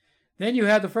 Then you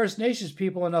have the First Nations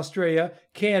people in Australia,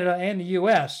 Canada, and the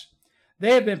U.S.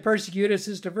 They have been persecuted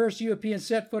since diverse Europeans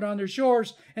set foot on their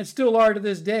shores and still are to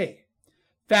this day.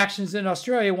 Factions in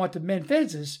Australia want to mend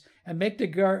fences and make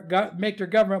their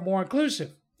government more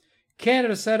inclusive.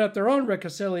 Canada set up their own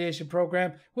reconciliation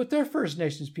program with their First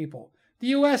Nations people. The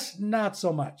U.S., not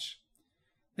so much.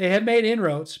 They have made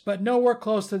inroads, but nowhere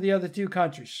close to the other two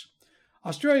countries.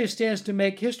 Australia stands to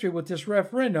make history with this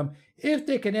referendum if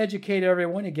they can educate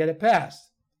everyone and get it passed.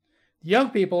 The young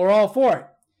people are all for it.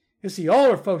 It's the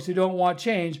older folks who don't want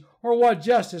change or want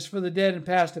justice for the dead and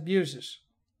past abuses.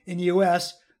 In the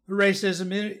U.S.,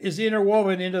 racism is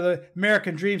interwoven into the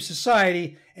American Dream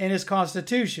Society and its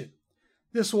Constitution.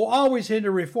 This will always hinder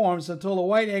reforms until the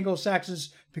white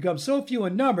Anglo-Saxons become so few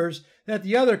in numbers that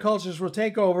the other cultures will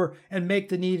take over and make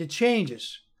the needed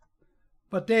changes.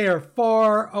 But they are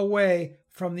far away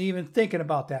from even thinking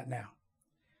about that now.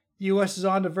 The U.S. is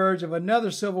on the verge of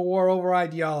another civil war over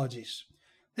ideologies.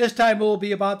 This time it will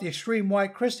be about the extreme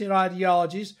white Christian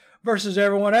ideologies versus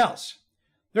everyone else.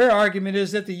 Their argument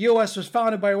is that the U.S. was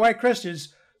founded by white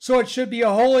Christians, so it should be a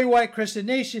wholly white Christian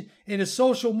nation in its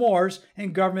social mores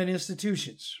and government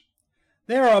institutions.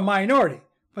 They are a minority,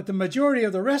 but the majority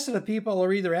of the rest of the people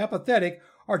are either apathetic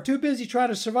or too busy trying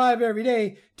to survive every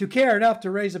day to care enough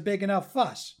to raise a big enough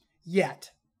fuss.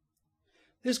 Yet.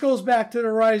 This goes back to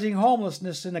the rising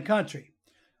homelessness in the country.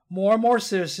 More and more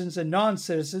citizens and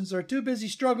non-citizens are too busy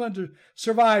struggling to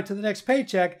survive to the next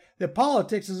paycheck that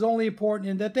politics is only important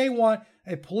in that they want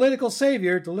a political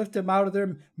savior to lift them out of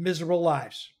their miserable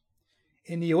lives.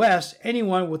 In the U.S.,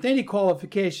 anyone with any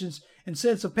qualifications and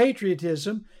sense of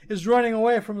patriotism is running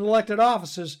away from elected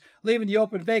offices, leaving the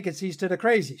open vacancies to the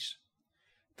crazies.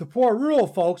 The poor rural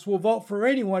folks will vote for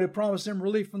anyone who promises them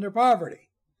relief from their poverty,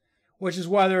 which is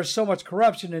why there's so much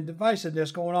corruption and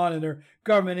divisiveness going on in their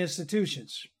government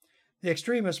institutions. The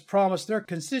extremists promised their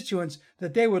constituents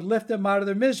that they would lift them out of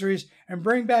their miseries and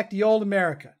bring back the old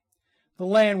America, the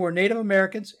land where Native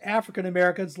Americans, African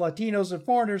Americans, Latinos, and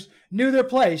foreigners knew their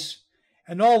place,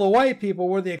 and all the white people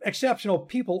were the exceptional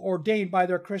people ordained by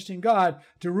their Christian God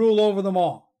to rule over them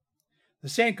all. The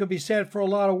same could be said for a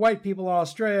lot of white people in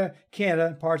Australia, Canada,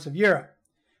 and parts of Europe.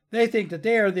 They think that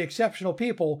they are the exceptional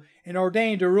people and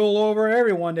ordained to rule over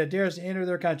everyone that dares to enter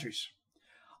their countries.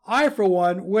 I, for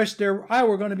one, wish I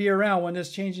were going to be around when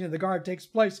this changing of the guard takes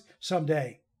place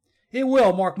someday. It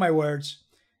will, mark my words.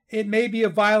 It may be a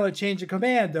violent change of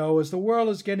command, though, as the world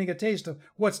is getting a taste of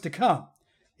what's to come.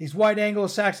 These white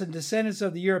Anglo-Saxon descendants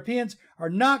of the Europeans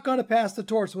are not going to pass the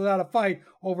torch without a fight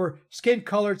over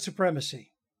skin-colored supremacy.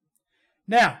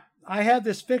 Now, I have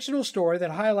this fictional story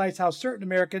that highlights how certain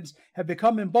Americans have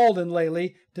become emboldened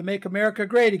lately to make America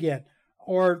great again,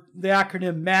 or the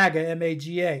acronym MAGA,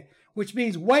 M-A-G-A, which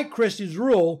means white Christians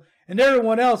rule and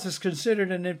everyone else is considered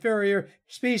an inferior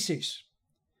species.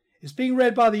 It's being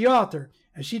read by the author,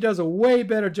 and she does a way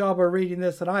better job of reading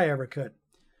this than I ever could.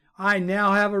 I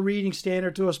now have a reading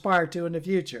standard to aspire to in the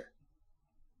future.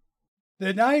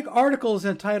 The article is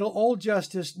entitled Old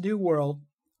Justice, New World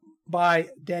by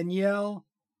Danielle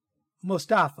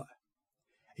Mustafa.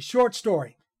 A short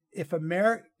story. If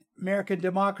American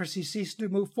democracy ceases to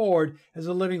move forward as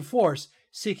a living force,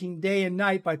 seeking day and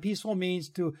night by peaceful means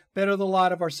to better the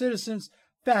lot of our citizens,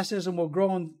 fascism will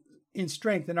grow in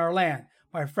strength in our land,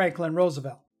 by Franklin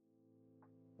Roosevelt.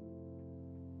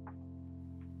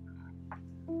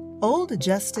 Old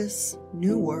Justice,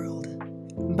 New World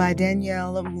by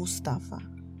Danielle Mustafa.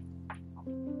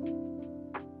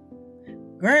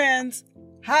 Grands,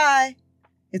 hi,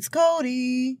 it's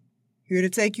Cody, here to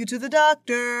take you to the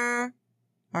doctor.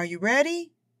 Are you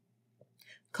ready?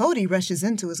 Cody rushes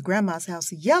into his grandma's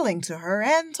house yelling to her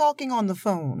and talking on the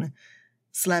phone.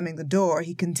 Slamming the door,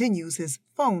 he continues his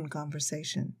phone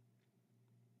conversation.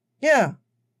 Yeah,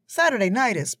 Saturday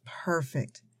night is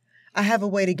perfect. I have a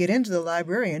way to get into the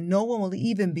library and no one will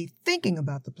even be thinking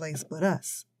about the place but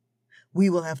us. We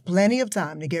will have plenty of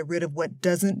time to get rid of what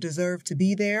doesn't deserve to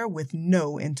be there with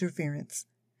no interference.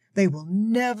 They will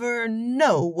never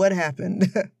know what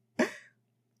happened.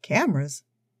 Cameras?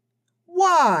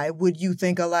 Why would you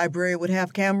think a library would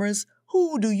have cameras?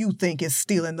 Who do you think is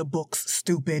stealing the books,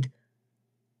 stupid?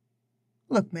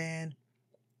 Look, man,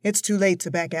 it's too late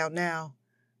to back out now.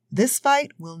 This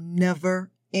fight will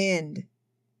never end.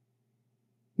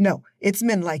 No, it's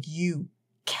men like you,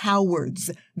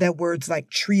 cowards, that words like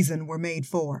treason were made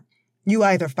for. You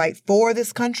either fight for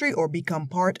this country or become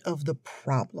part of the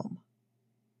problem.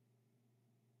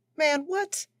 Man,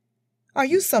 what? Are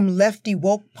you some lefty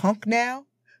woke punk now?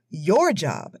 Your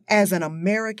job as an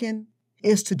American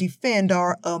is to defend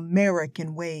our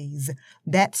American ways.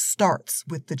 That starts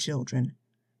with the children.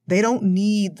 They don't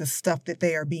need the stuff that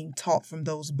they are being taught from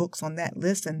those books on that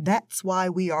list, and that's why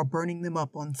we are burning them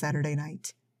up on Saturday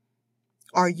night.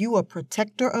 Are you a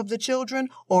protector of the children,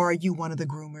 or are you one of the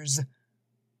groomers?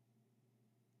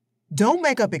 Don't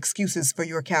make up excuses for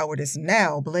your cowardice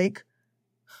now, Blake.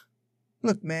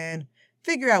 Look, man,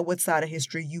 figure out what side of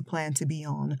history you plan to be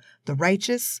on, the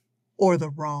righteous or the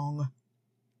wrong.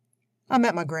 I'm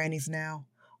at my granny's now.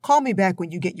 Call me back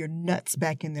when you get your nuts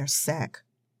back in their sack.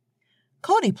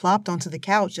 Cody plopped onto the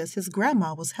couch as his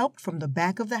grandma was helped from the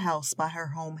back of the house by her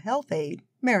home health aide,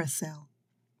 Maricel.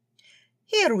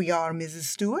 Here we are, Mrs.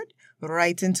 Stewart.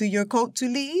 Right into your coat to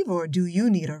leave, or do you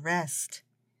need a rest?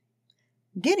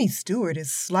 Guinea Stewart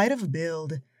is slight of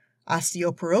build.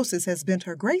 Osteoporosis has bent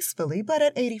her gracefully, but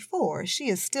at 84 she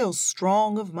is still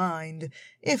strong of mind,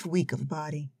 if weak of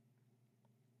body.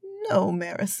 No,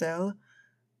 Maricel.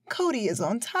 Cody is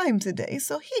on time today,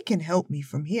 so he can help me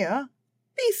from here.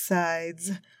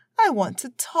 Besides, I want to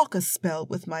talk a spell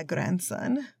with my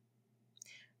grandson.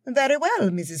 Very well,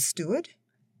 Mrs. Stewart.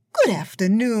 Good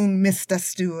afternoon, Mr.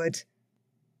 Stewart.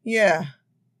 Yeah,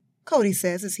 Cody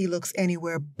says as he looks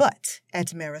anywhere but at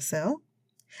Maricel,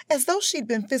 as though she'd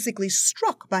been physically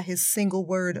struck by his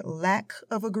single-word lack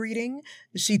of a greeting.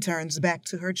 She turns back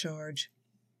to her charge.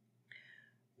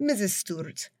 Mrs.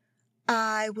 Stewart,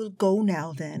 I will go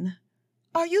now then.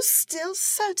 Are you still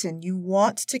certain you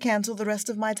want to cancel the rest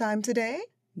of my time today?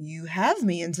 You have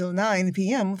me until 9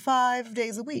 p.m. 5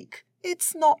 days a week.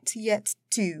 It's not yet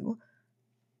 2.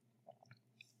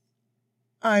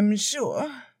 I'm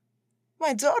sure.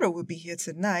 My daughter will be here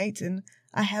tonight, and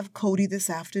I have Cody this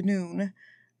afternoon.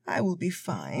 I will be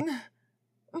fine.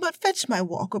 But fetch my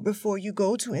walker before you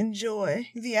go to enjoy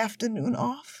the afternoon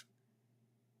off.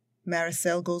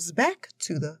 Maricel goes back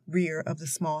to the rear of the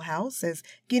small house as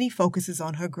Guinea focuses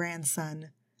on her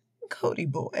grandson. Cody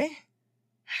boy,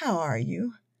 how are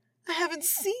you? I haven't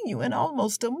seen you in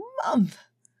almost a month.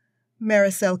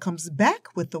 Maricel comes back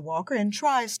with the walker and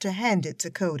tries to hand it to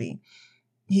Cody.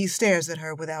 He stares at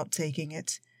her without taking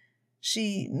it.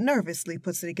 She nervously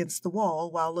puts it against the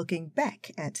wall while looking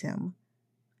back at him.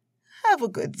 Have a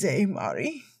good day,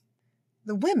 Mari.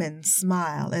 The women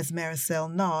smile as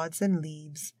Maricel nods and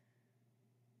leaves.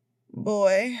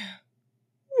 Boy,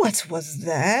 what was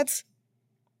that?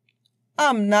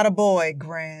 I'm not a boy,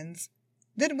 Grands.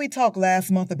 Didn't we talk last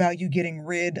month about you getting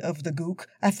rid of the gook?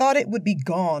 I thought it would be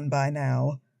gone by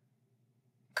now.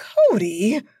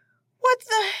 Cody, what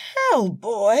the hell,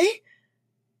 boy?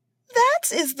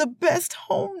 That is the best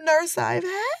home nurse I've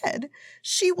had.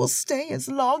 She will stay as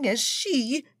long as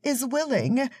she is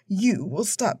willing. You will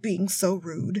stop being so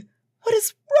rude. What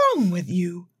is wrong with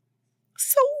you?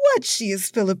 So what, she is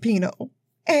Filipino.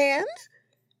 And?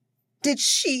 Did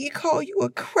she call you a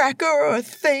cracker or a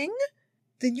thing?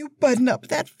 Then you button up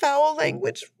that foul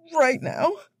language right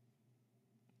now.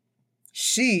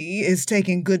 She is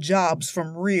taking good jobs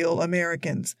from real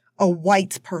Americans. A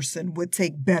white person would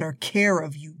take better care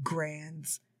of you,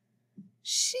 Grands.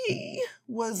 She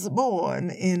was born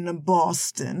in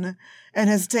Boston and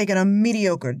has taken a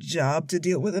mediocre job to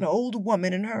deal with an old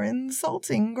woman and her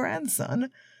insulting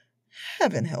grandson.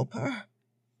 Heaven help her.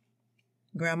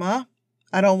 Grandma,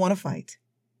 I don't want to fight.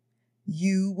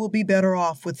 You will be better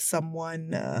off with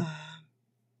someone,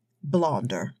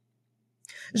 blonder.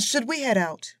 Should we head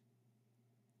out?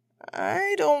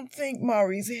 I don't think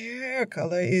Mari's hair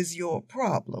color is your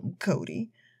problem, Cody.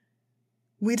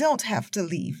 We don't have to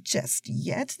leave just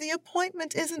yet. The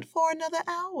appointment isn't for another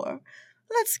hour.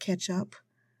 Let's catch up.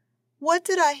 What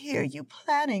did I hear you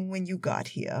planning when you got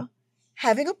here?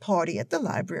 Having a party at the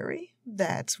library?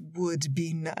 That would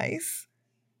be nice.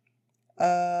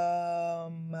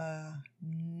 Not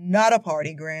a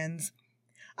party, Grands.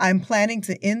 I'm planning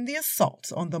to end the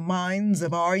assault on the minds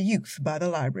of our youth by the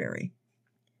library.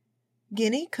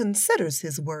 Guinea considers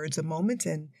his words a moment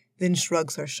and then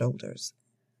shrugs her shoulders.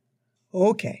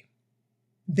 Okay,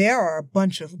 there are a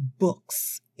bunch of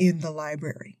books in the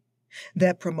library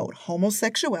that promote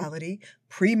homosexuality,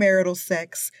 premarital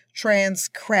sex, trans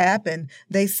crap, and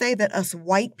they say that us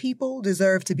white people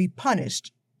deserve to be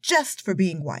punished just for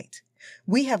being white.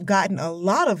 We have gotten a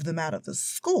lot of them out of the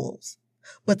schools,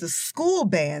 but the school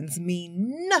bans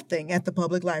mean nothing at the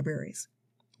public libraries.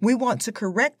 We want to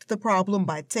correct the problem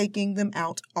by taking them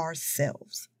out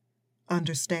ourselves.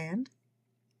 Understand?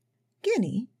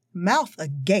 Guinea, mouth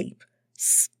agape,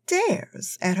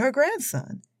 stares at her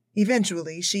grandson.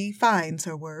 Eventually, she finds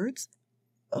her words.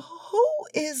 Who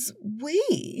is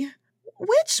we?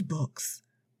 Which books?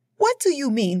 What do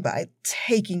you mean by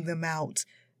taking them out?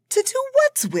 To do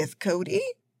what with, Cody?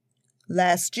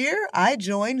 Last year, I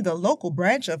joined the local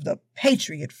branch of the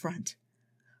Patriot Front.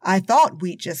 I thought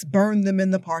we'd just burn them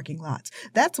in the parking lot.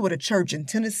 That's what a church in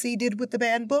Tennessee did with the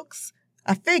banned books.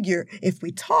 I figure if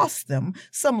we tossed them,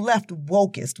 some left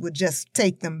wokist would just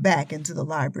take them back into the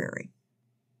library.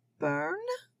 Burn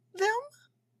them?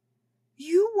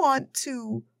 You want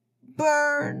to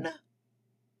burn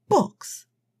books?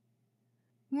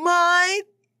 My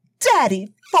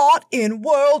daddy fought in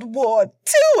World War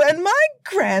II, and my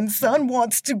grandson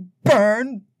wants to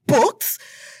burn books?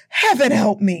 Heaven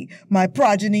help me, my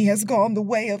progeny has gone the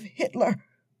way of Hitler.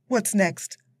 What's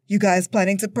next? You guys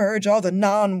planning to purge all the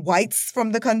non-whites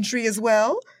from the country as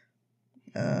well?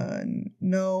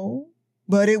 No.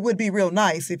 But it would be real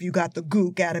nice if you got the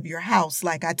gook out of your house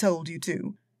like I told you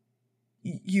to.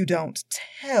 You don't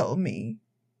tell me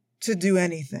to do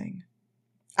anything.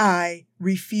 I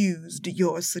refused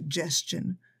your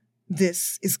suggestion.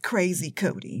 This is crazy,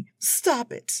 Cody.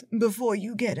 Stop it before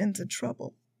you get into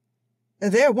trouble.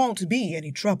 There won't be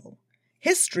any trouble.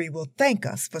 History will thank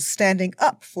us for standing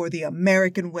up for the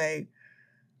American way.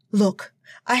 Look,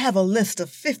 I have a list of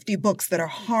 50 books that are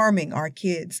harming our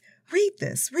kids. Read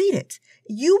this, read it.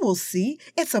 You will see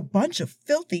it's a bunch of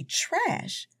filthy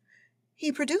trash.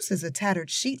 He produces a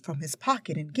tattered sheet from his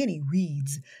pocket and Guinea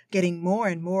reads, getting more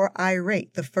and more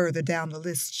irate the further down the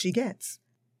list she gets.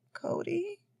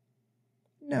 Cody?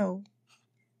 No,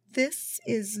 this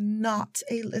is not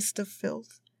a list of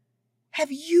filth. Have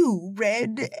you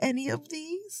read any of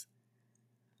these?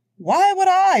 Why would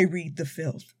I read the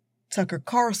filth? Tucker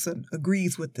Carlson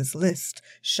agrees with this list.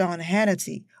 Sean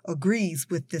Hannity agrees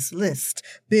with this list.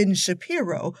 Ben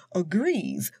Shapiro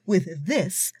agrees with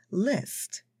this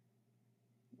list.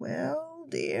 Well,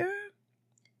 dear,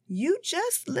 you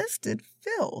just listed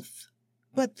filth,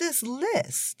 but this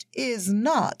list is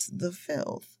not the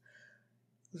filth.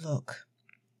 Look,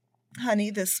 honey,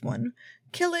 this one,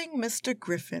 Killing Mr.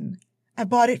 Griffin. I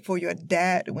bought it for your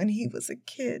dad when he was a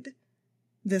kid.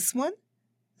 This one,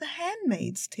 The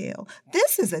Handmaid's Tale.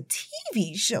 This is a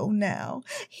TV show now.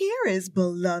 Here is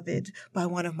Beloved by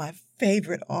one of my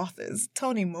favorite authors,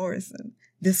 Toni Morrison.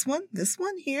 This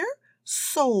one here,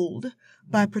 Sold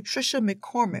by Patricia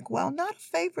McCormick, while not a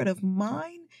favorite of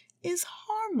mine, is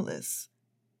harmless.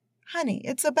 Honey,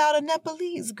 it's about a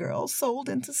Nepalese girl sold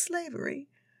into slavery.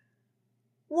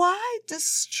 Why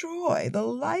destroy the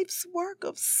life's work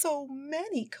of so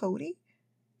many, Cody,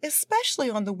 especially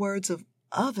on the words of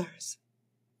others?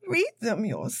 Read them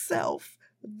yourself,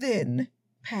 then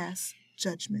pass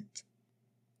judgment.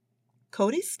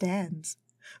 Cody stands,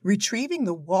 retrieving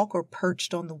the walker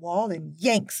perched on the wall, and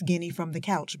yanks Guinea from the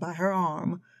couch by her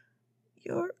arm.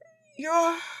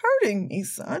 You're hurting me,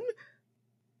 son.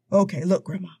 Okay, look,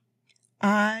 Grandma.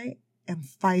 I am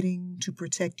fighting to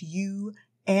protect you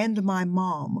and my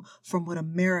mom from what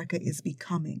America is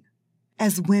becoming.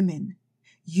 As women,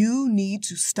 you need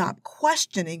to stop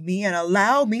questioning me and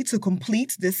allow me to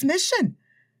complete this mission.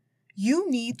 You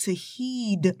need to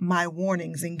heed my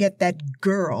warnings and get that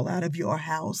girl out of your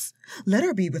house. Let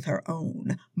her be with her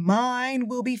own. Mine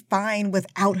will be fine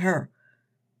without her.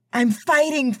 I'm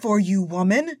fighting for you,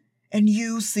 woman, and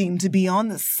you seem to be on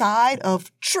the side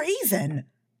of treason.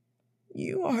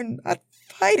 You are not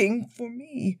fighting for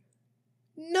me.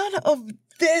 None of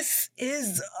this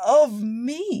is of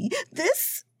me.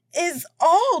 This is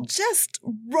all just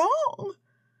wrong.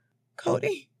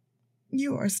 Cody,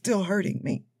 you are still hurting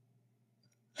me.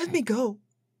 Let me go,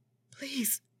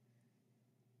 please.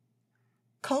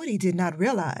 Cody did not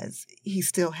realize he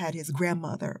still had his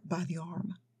grandmother by the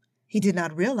arm. He did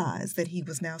not realize that he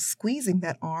was now squeezing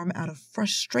that arm out of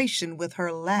frustration with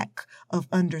her lack of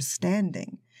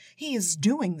understanding. He is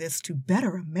doing this to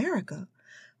better America.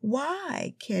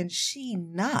 Why can she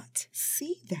not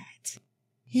see that?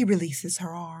 He releases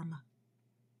her arm.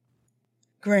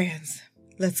 Grands,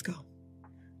 let's go.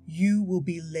 You will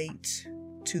be late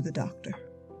to the doctor.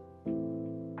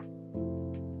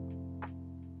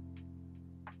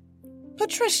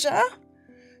 Patricia,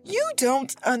 you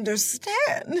don't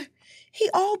understand. He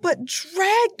all but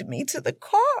dragged me to the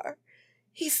car.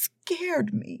 He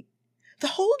scared me. The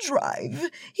whole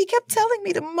drive, he kept telling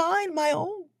me to mind my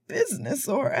own business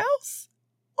or else.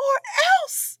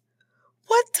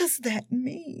 What does that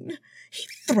mean? He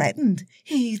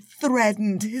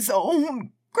threatened his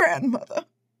own grandmother.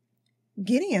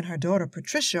 Guinea and her daughter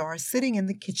Patricia are sitting in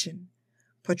the kitchen.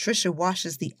 Patricia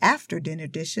washes the after-dinner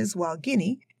dishes while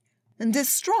Guinea,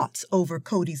 distraught over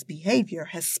Cody's behavior,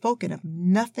 has spoken of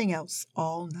nothing else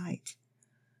all night.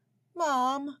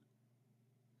 Mom,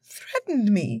 threatened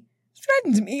me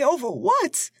over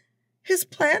what? His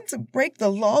plan to break the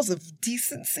laws of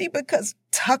decency because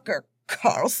Tucker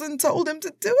Carlson told him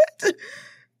to do it?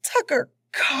 Tucker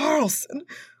Carlson.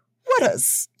 What a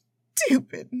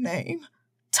stupid name.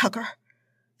 Tucker.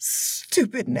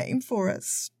 Stupid name for a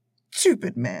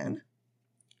stupid man.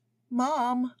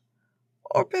 Mom,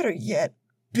 or better yet,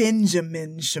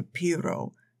 Benjamin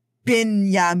Shapiro.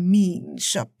 Benjamin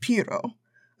Shapiro.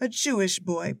 A Jewish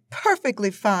boy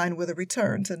perfectly fine with a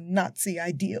return to Nazi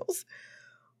ideals.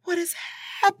 What has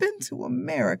happened to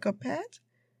America, Pat?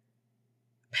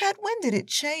 Pat, when did it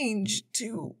change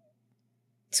to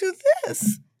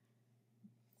this?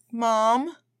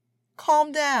 Mom,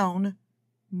 calm down.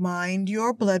 Mind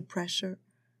your blood pressure.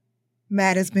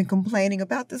 Matt has been complaining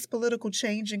about this political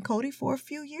change in Cody for a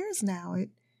few years now.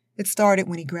 It started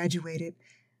when he graduated.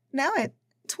 Now at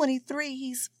 23,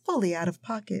 he's fully out of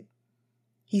pocket.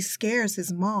 He scares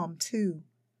his mom, too.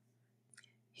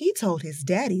 He told his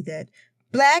daddy that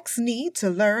blacks need to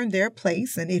learn their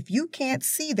place, and if you can't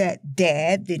see that,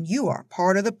 Dad, then you are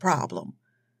part of the problem.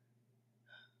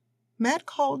 Matt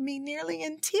called me nearly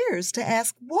in tears to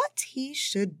ask what he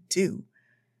should do.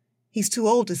 He's too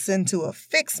old to send to a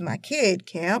Fix My Kid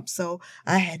camp, so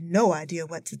I had no idea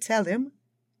what to tell him.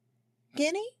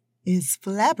 Guinea is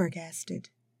flabbergasted.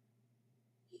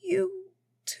 You,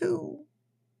 too,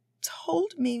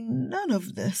 told me none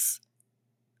of this.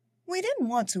 We didn't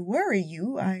want to worry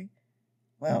you.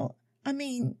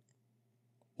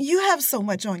 You have so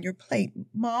much on your plate,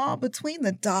 Ma, between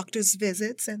the doctor's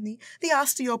visits and the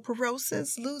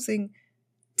osteoporosis, losing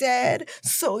Dad,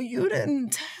 so you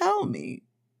didn't tell me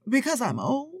because I'm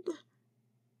old.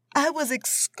 I was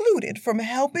excluded from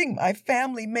helping my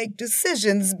family make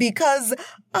decisions because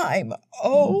I'm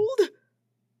old.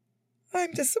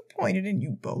 I'm disappointed in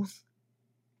you both.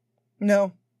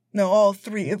 No, all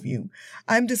three of you.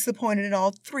 I'm disappointed in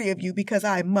all three of you because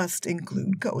I must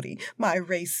include Cody, my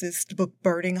racist,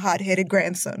 book-burning, hot-headed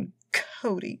grandson.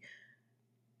 Cody.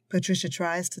 Patricia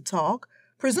tries to talk,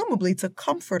 presumably to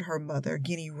comfort her mother.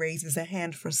 Guinea raises a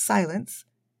hand for silence,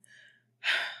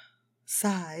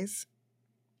 sighs,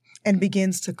 and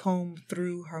begins to comb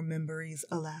through her memories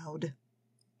aloud.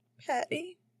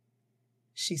 Patty,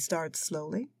 she starts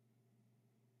slowly.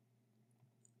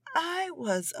 I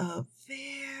was a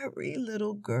very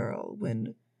little girl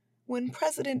when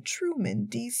President Truman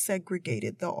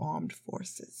desegregated the armed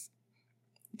forces.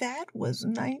 That was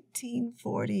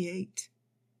 1948.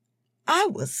 I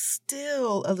was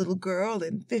still a little girl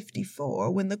in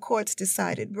 54 when the courts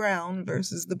decided Brown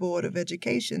versus the Board of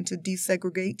Education to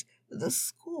desegregate the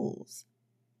schools.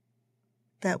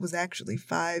 That was actually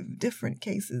 5 different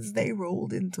cases they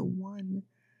rolled into one.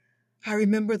 I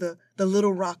remember the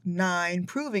Little Rock Nine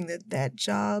proving that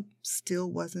job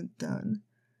still wasn't done.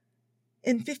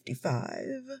 In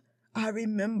 55, I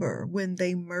remember when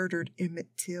they murdered Emmett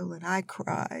Till, and I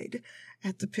cried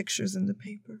at the pictures in the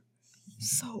paper.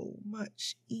 So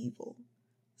much evil,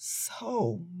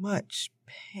 so much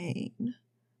pain.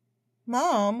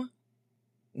 Mom,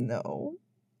 no,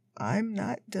 I'm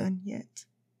not done yet.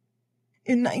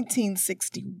 In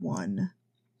 1961,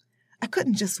 I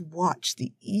couldn't just watch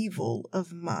the evil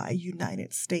of my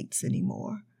United States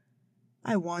anymore.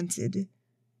 I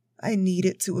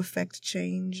needed to effect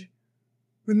change.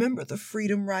 Remember the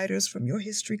Freedom Riders from your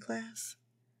history class?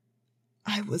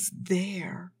 I was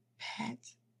there,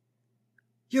 Pat.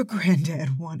 Your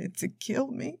granddad wanted to kill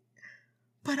me,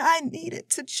 but I needed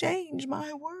to change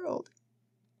my world.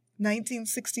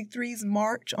 1963's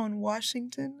March on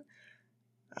Washington,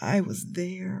 I was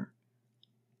there.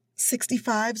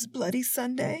 65's Bloody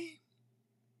Sunday,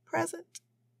 present.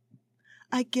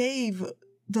 I gave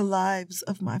the lives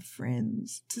of my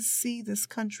friends to see this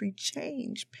country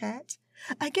change, Pat.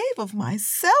 I gave of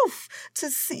myself to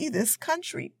see this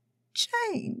country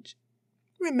change.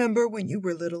 Remember when you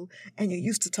were little and you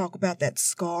used to talk about that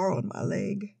scar on my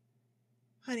leg?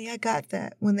 Honey, I got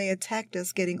that when they attacked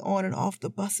us getting on and off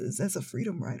the buses as a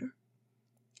freedom rider.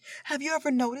 Have you ever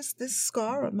noticed this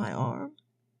scar on my arm?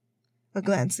 A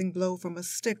glancing blow from a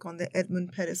stick on the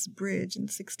Edmund Pettus Bridge in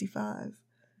 65.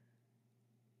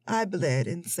 I bled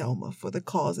in Selma for the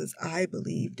causes I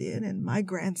believed in, and my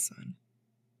grandson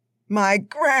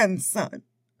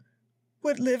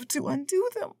would live to undo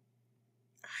them.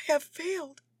 I have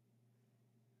failed.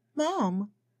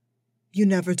 Mom, you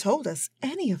never told us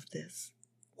any of this.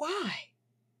 Why?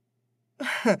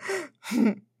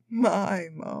 My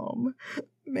mom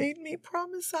made me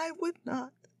promise I would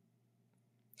not.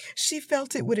 She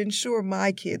felt it would ensure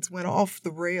my kids went off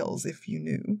the rails, if you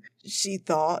knew. She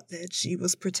thought that she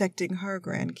was protecting her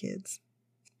grandkids.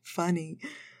 Funny,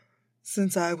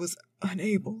 since I was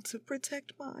unable to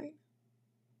protect mine.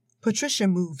 Patricia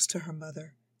moves to her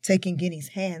mother, taking Guinea's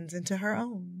hands into her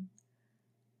own.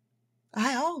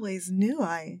 I always knew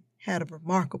I had a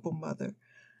remarkable mother.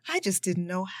 I just didn't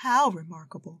know how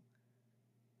remarkable.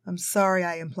 I'm sorry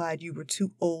I implied you were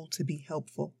too old to be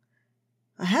helpful.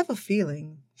 I have a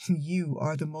feeling you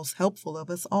are the most helpful of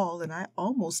us all, and I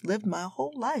almost lived my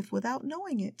whole life without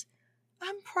knowing it.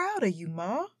 I'm proud of you,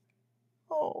 Ma.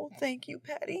 Oh, thank you,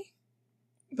 Patty.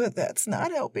 But that's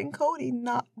not helping Cody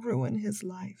not ruin his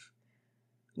life.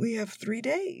 We have 3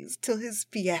 days till his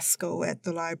fiasco at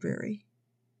the library.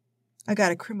 I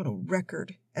got a criminal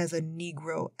record as a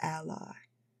Negro ally.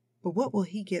 But what will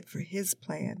he get for his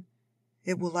plan?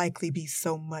 It will likely be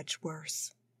so much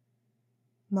worse.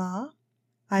 Ma,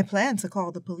 I plan to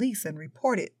call the police and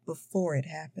report it before it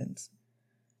happens.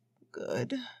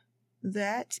 Good.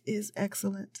 That is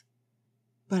excellent.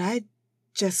 But I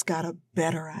just got a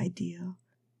better idea.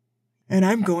 And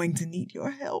I'm going to need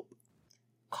your help.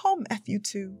 Call Matthew,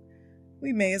 too.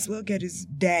 We may as well get his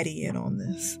daddy in on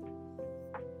this.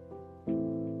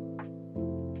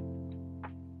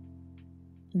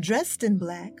 Dressed in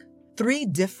black, 3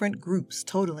 different groups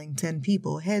totaling 10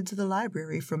 people head to the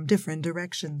library from different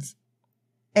directions.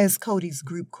 As Cody's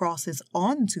group crosses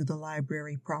onto the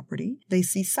library property, they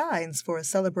see signs for a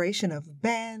celebration of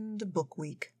Banned Book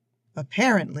Week.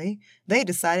 Apparently, they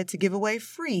decided to give away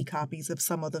free copies of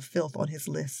some of the filth on his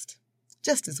list.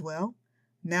 Just as well.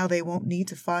 Now they won't need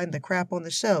to find the crap on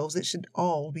the shelves. It should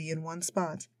all be in one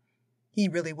spot. He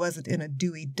really wasn't in a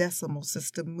Dewey Decimal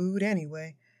System mood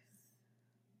anyway.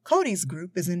 Cody's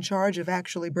group is in charge of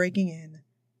actually breaking in.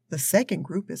 The second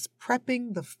group is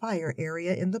prepping the fire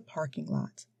area in the parking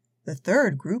lot. The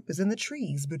third group is in the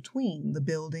trees between the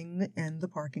building and the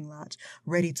parking lot,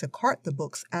 ready to cart the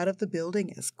books out of the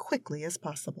building as quickly as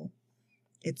possible.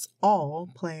 It's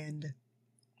all planned.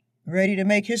 Ready to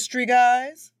make history,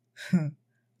 guys?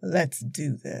 Let's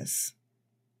do this.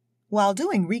 While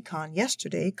doing recon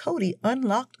yesterday, Cody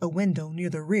unlocked a window near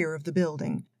the rear of the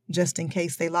building. Just in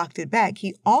case they locked it back,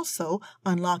 he also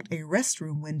unlocked a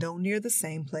restroom window near the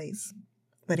same place.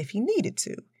 But if he needed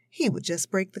to, he would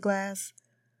just break the glass.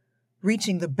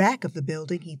 Reaching the back of the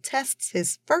building, he tests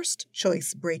his first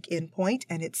choice break-in point,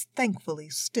 and it's thankfully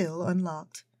still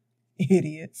unlocked.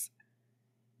 Idiots.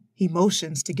 He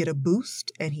motions to get a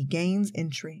boost, and he gains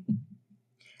entry.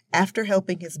 After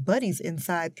helping his buddies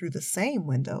inside through the same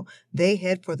window, they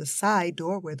head for the side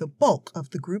door where the bulk of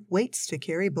the group waits to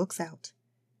carry books out.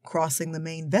 Crossing the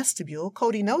main vestibule,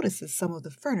 Cody notices some of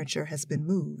the furniture has been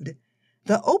moved.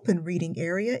 The open reading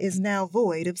area is now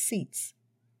void of seats.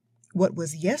 What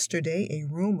was yesterday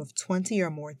a room of 20 or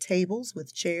more tables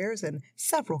with chairs and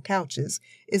several couches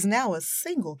is now a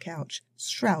single couch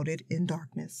shrouded in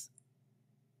darkness.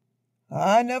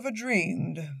 I never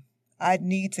dreamed I'd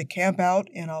need to camp out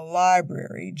in a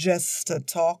library just to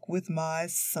talk with my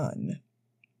son.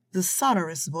 The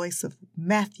sonorous voice of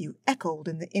Matthew echoed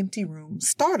in the empty room,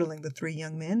 startling the three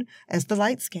young men as the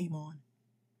lights came on.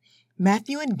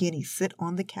 Matthew and Guinea sit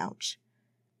on the couch.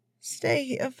 Stay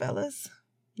here, fellas.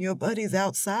 Your buddies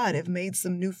outside have made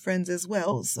some new friends as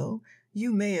well, so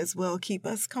you may as well keep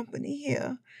us company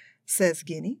here, says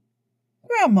Guinea.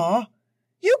 Grandma,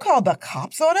 you called the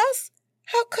cops on us?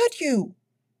 How could you?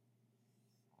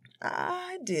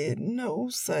 I did no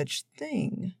such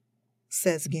thing,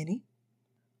 says Guinea.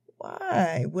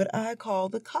 Why would I call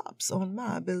the cops on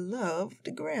my beloved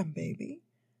grandbaby?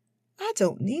 I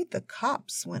don't need the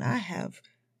cops when I have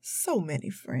so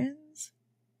many friends.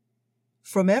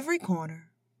 From every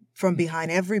corner, from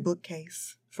behind every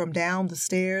bookcase, from down the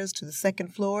stairs to the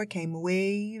second floor came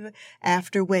wave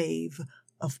after wave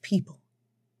of people.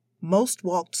 Most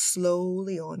walked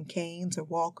slowly on canes or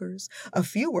walkers. A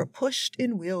few were pushed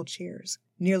in wheelchairs.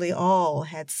 Nearly all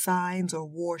had signs or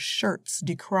wore shirts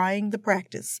decrying the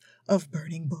practice of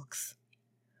burning books.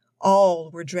 All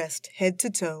were dressed head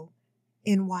to toe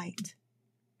in white.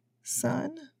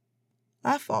 Son,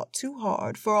 I fought too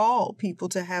hard for all people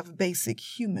to have basic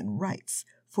human rights,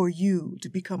 for you to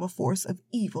become a force of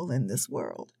evil in this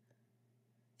world.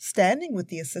 Standing with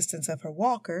the assistance of her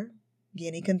walker,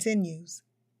 Guinea continues.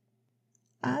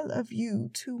 I love you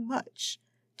too much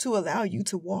to allow you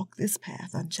to walk this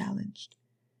path unchallenged.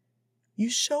 You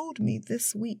showed me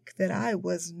this week that I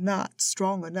was not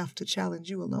strong enough to challenge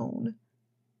you alone.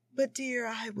 But, dear,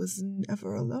 I was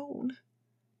never alone.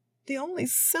 The only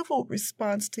civil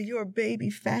response to your baby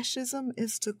fascism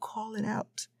is to call it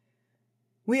out.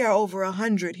 We are over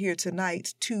 100 here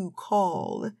tonight to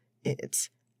call it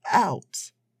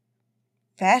out.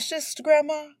 Fascist,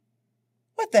 Grandma?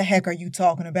 What the heck are you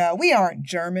talking about? We aren't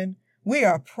German. We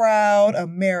are proud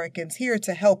Americans here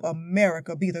to help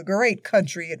America be the great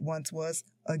country it once was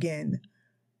again.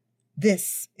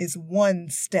 This is one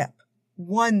step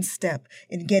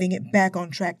in getting it back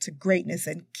on track to greatness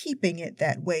and keeping it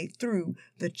that way through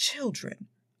the children,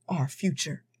 our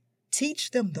future.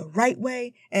 Teach them the right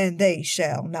way, and they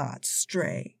shall not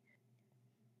stray.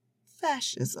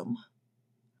 Fascism.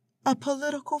 A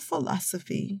political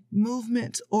philosophy,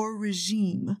 movement, or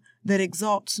regime that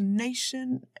exalts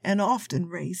nation and often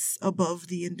race above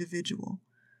the individual.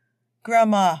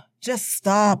 Grandma, just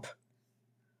stop.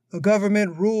 A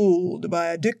government ruled by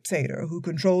a dictator who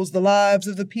controls the lives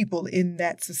of the people in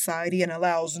that society and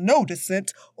allows no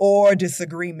dissent or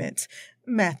disagreement,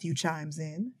 Matthew chimes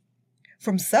in.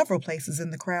 From several places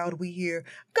in the crowd, we hear,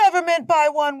 government by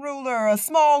one ruler, a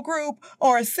small group,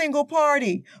 or a single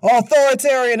party,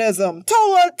 authoritarianism,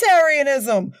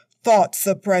 totalitarianism, thought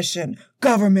suppression,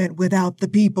 government without the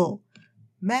people.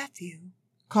 Matthew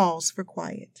calls for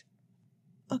quiet.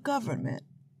 A government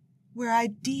where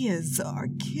ideas are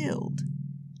killed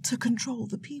to control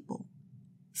the people,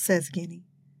 says Guinea.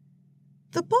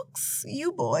 The books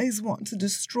you boys want to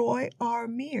destroy are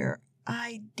mere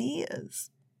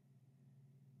ideas.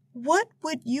 What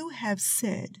would you have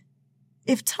said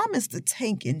if Thomas the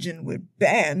Tank Engine were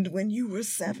banned when you were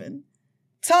 7?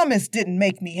 Thomas didn't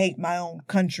make me hate my own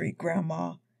country,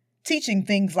 Grandma. Teaching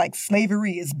things like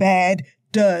slavery is bad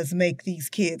does make these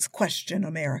kids question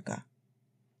America.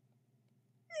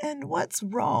 And what's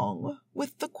wrong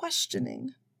with the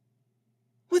questioning?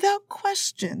 Without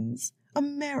questions,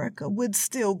 America would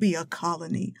still be a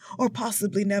colony, or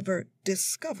possibly never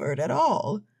discovered at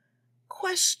all.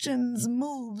 Questions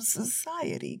move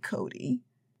society, Cody.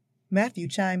 Matthew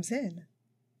chimes in.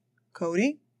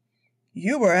 Cody,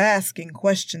 you were asking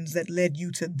questions that led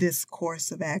you to this course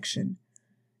of action.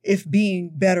 If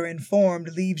being better informed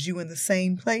leaves you in the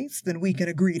same place, then we can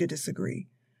agree to disagree.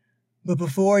 But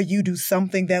before you do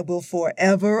something that will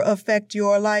forever affect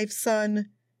your life, son,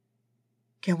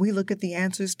 Can we look at the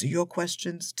answers to your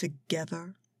questions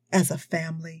together as a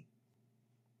family?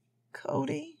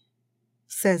 Cody,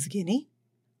 says Guinea,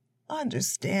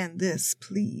 understand this,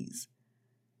 please.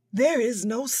 There is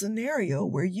no scenario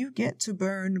where you get to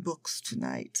burn books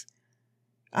tonight.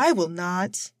 I will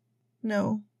not,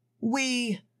 no,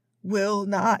 we will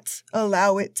not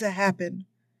allow it to happen.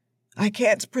 I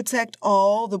can't protect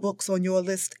all the books on your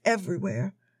list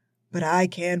everywhere, but I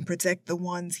can protect the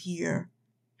ones here.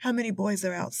 How many boys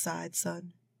are outside,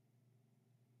 son?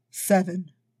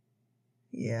 7.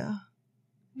 Yeah,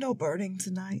 no burning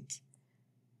tonight.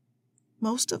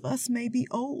 Most of us may be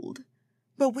old,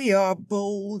 but we are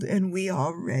bold and we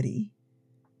are ready.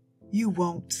 You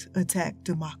won't attack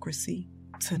democracy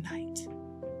tonight.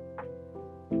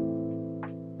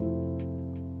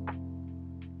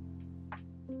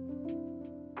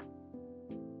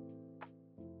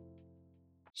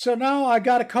 So now I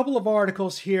got a couple of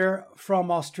articles here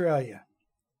from Australia,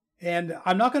 and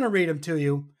I'm not going to read them to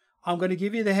you. I'm going to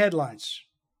give you the headlines.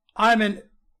 I'm an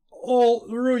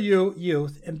Uluru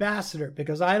Youth ambassador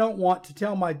because I don't want to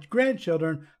tell my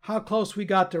grandchildren how close we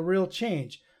got to real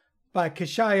change, by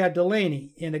Kashaya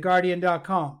Delaney in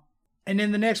theguardian.com. And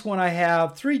in the next one I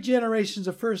have 3 generations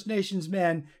of First Nations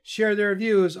men share their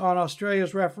views on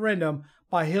Australia's referendum,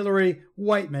 by Hilary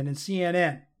Whiteman in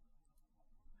CNN.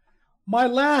 My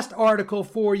last article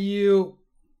for you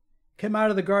came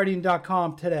out of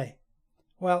theguardian.com today.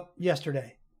 Well,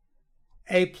 yesterday.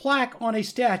 A plaque on a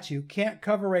statue can't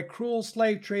cover a cruel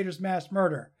slave trader's mass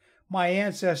murder. My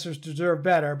ancestors deserve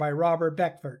better, by Robert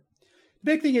Beckford.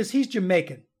 The big thing is he's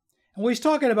Jamaican. And what he's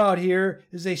talking about here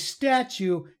is a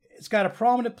statue. It's got a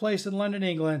prominent place in London,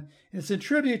 England, and it's in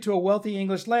tribute to a wealthy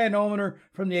English landowner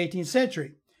from the 18th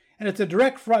century. And it's a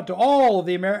direct front to all of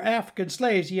the African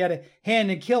slaves he had a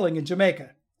hand in killing in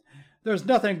Jamaica. There's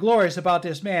nothing glorious about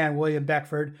this man, William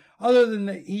Beckford, other than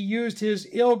that he used his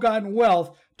ill-gotten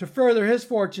wealth to further his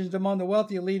fortunes among the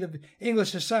wealthy elite of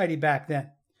English society back then,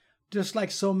 just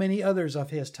like so many others of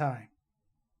his time.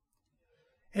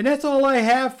 And that's all I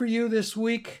have for you this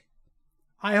week.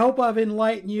 I hope I've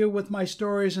enlightened you with my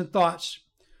stories and thoughts.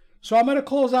 So I'm going to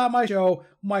close out my show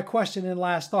with my question and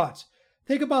last thoughts.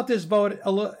 Think about this vote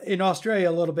in Australia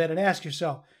a little bit and ask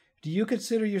yourself, do you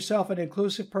consider yourself an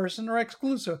inclusive person or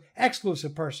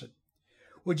exclusive person?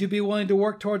 Would you be willing to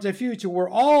work towards a future where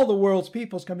all the world's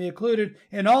peoples can be included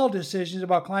in all decisions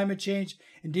about climate change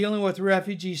and dealing with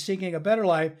refugees seeking a better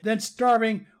life than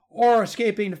starving or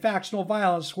escaping the factional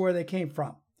violence where they came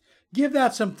from? Give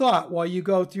that some thought while you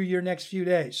go through your next few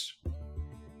days.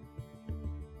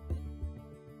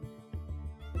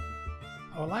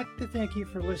 I would like to thank you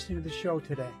for listening to the show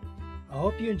today. I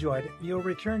hope you enjoyed it. You'll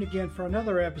return again for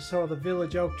another episode of The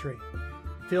Village Oak Tree.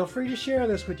 Feel free to share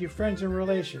this with your friends and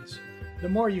relations. The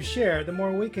more you share, the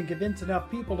more we can convince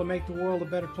enough people to make the world a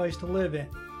better place to live in.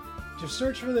 Just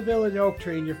search for The Village Oak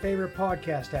Tree in your favorite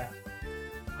podcast app.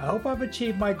 I hope I've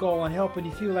achieved my goal in helping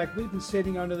you feel like we've been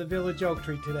sitting under the Village Oak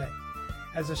Tree today.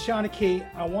 As a Shawnee,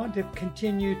 I want to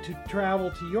continue to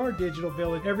travel to your digital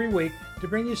village every week to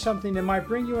bring you something that might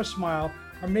bring you a smile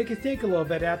or make you think a little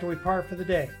bit after we part for the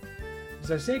day.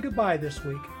 As I say goodbye this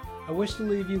week, I wish to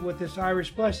leave you with this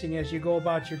Irish blessing as you go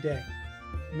about your day.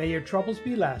 May your troubles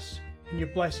be less and your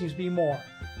blessings be more,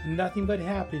 and nothing but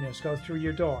happiness go through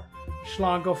your door.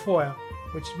 Slán go foill,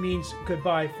 which means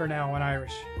goodbye for now in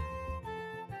Irish.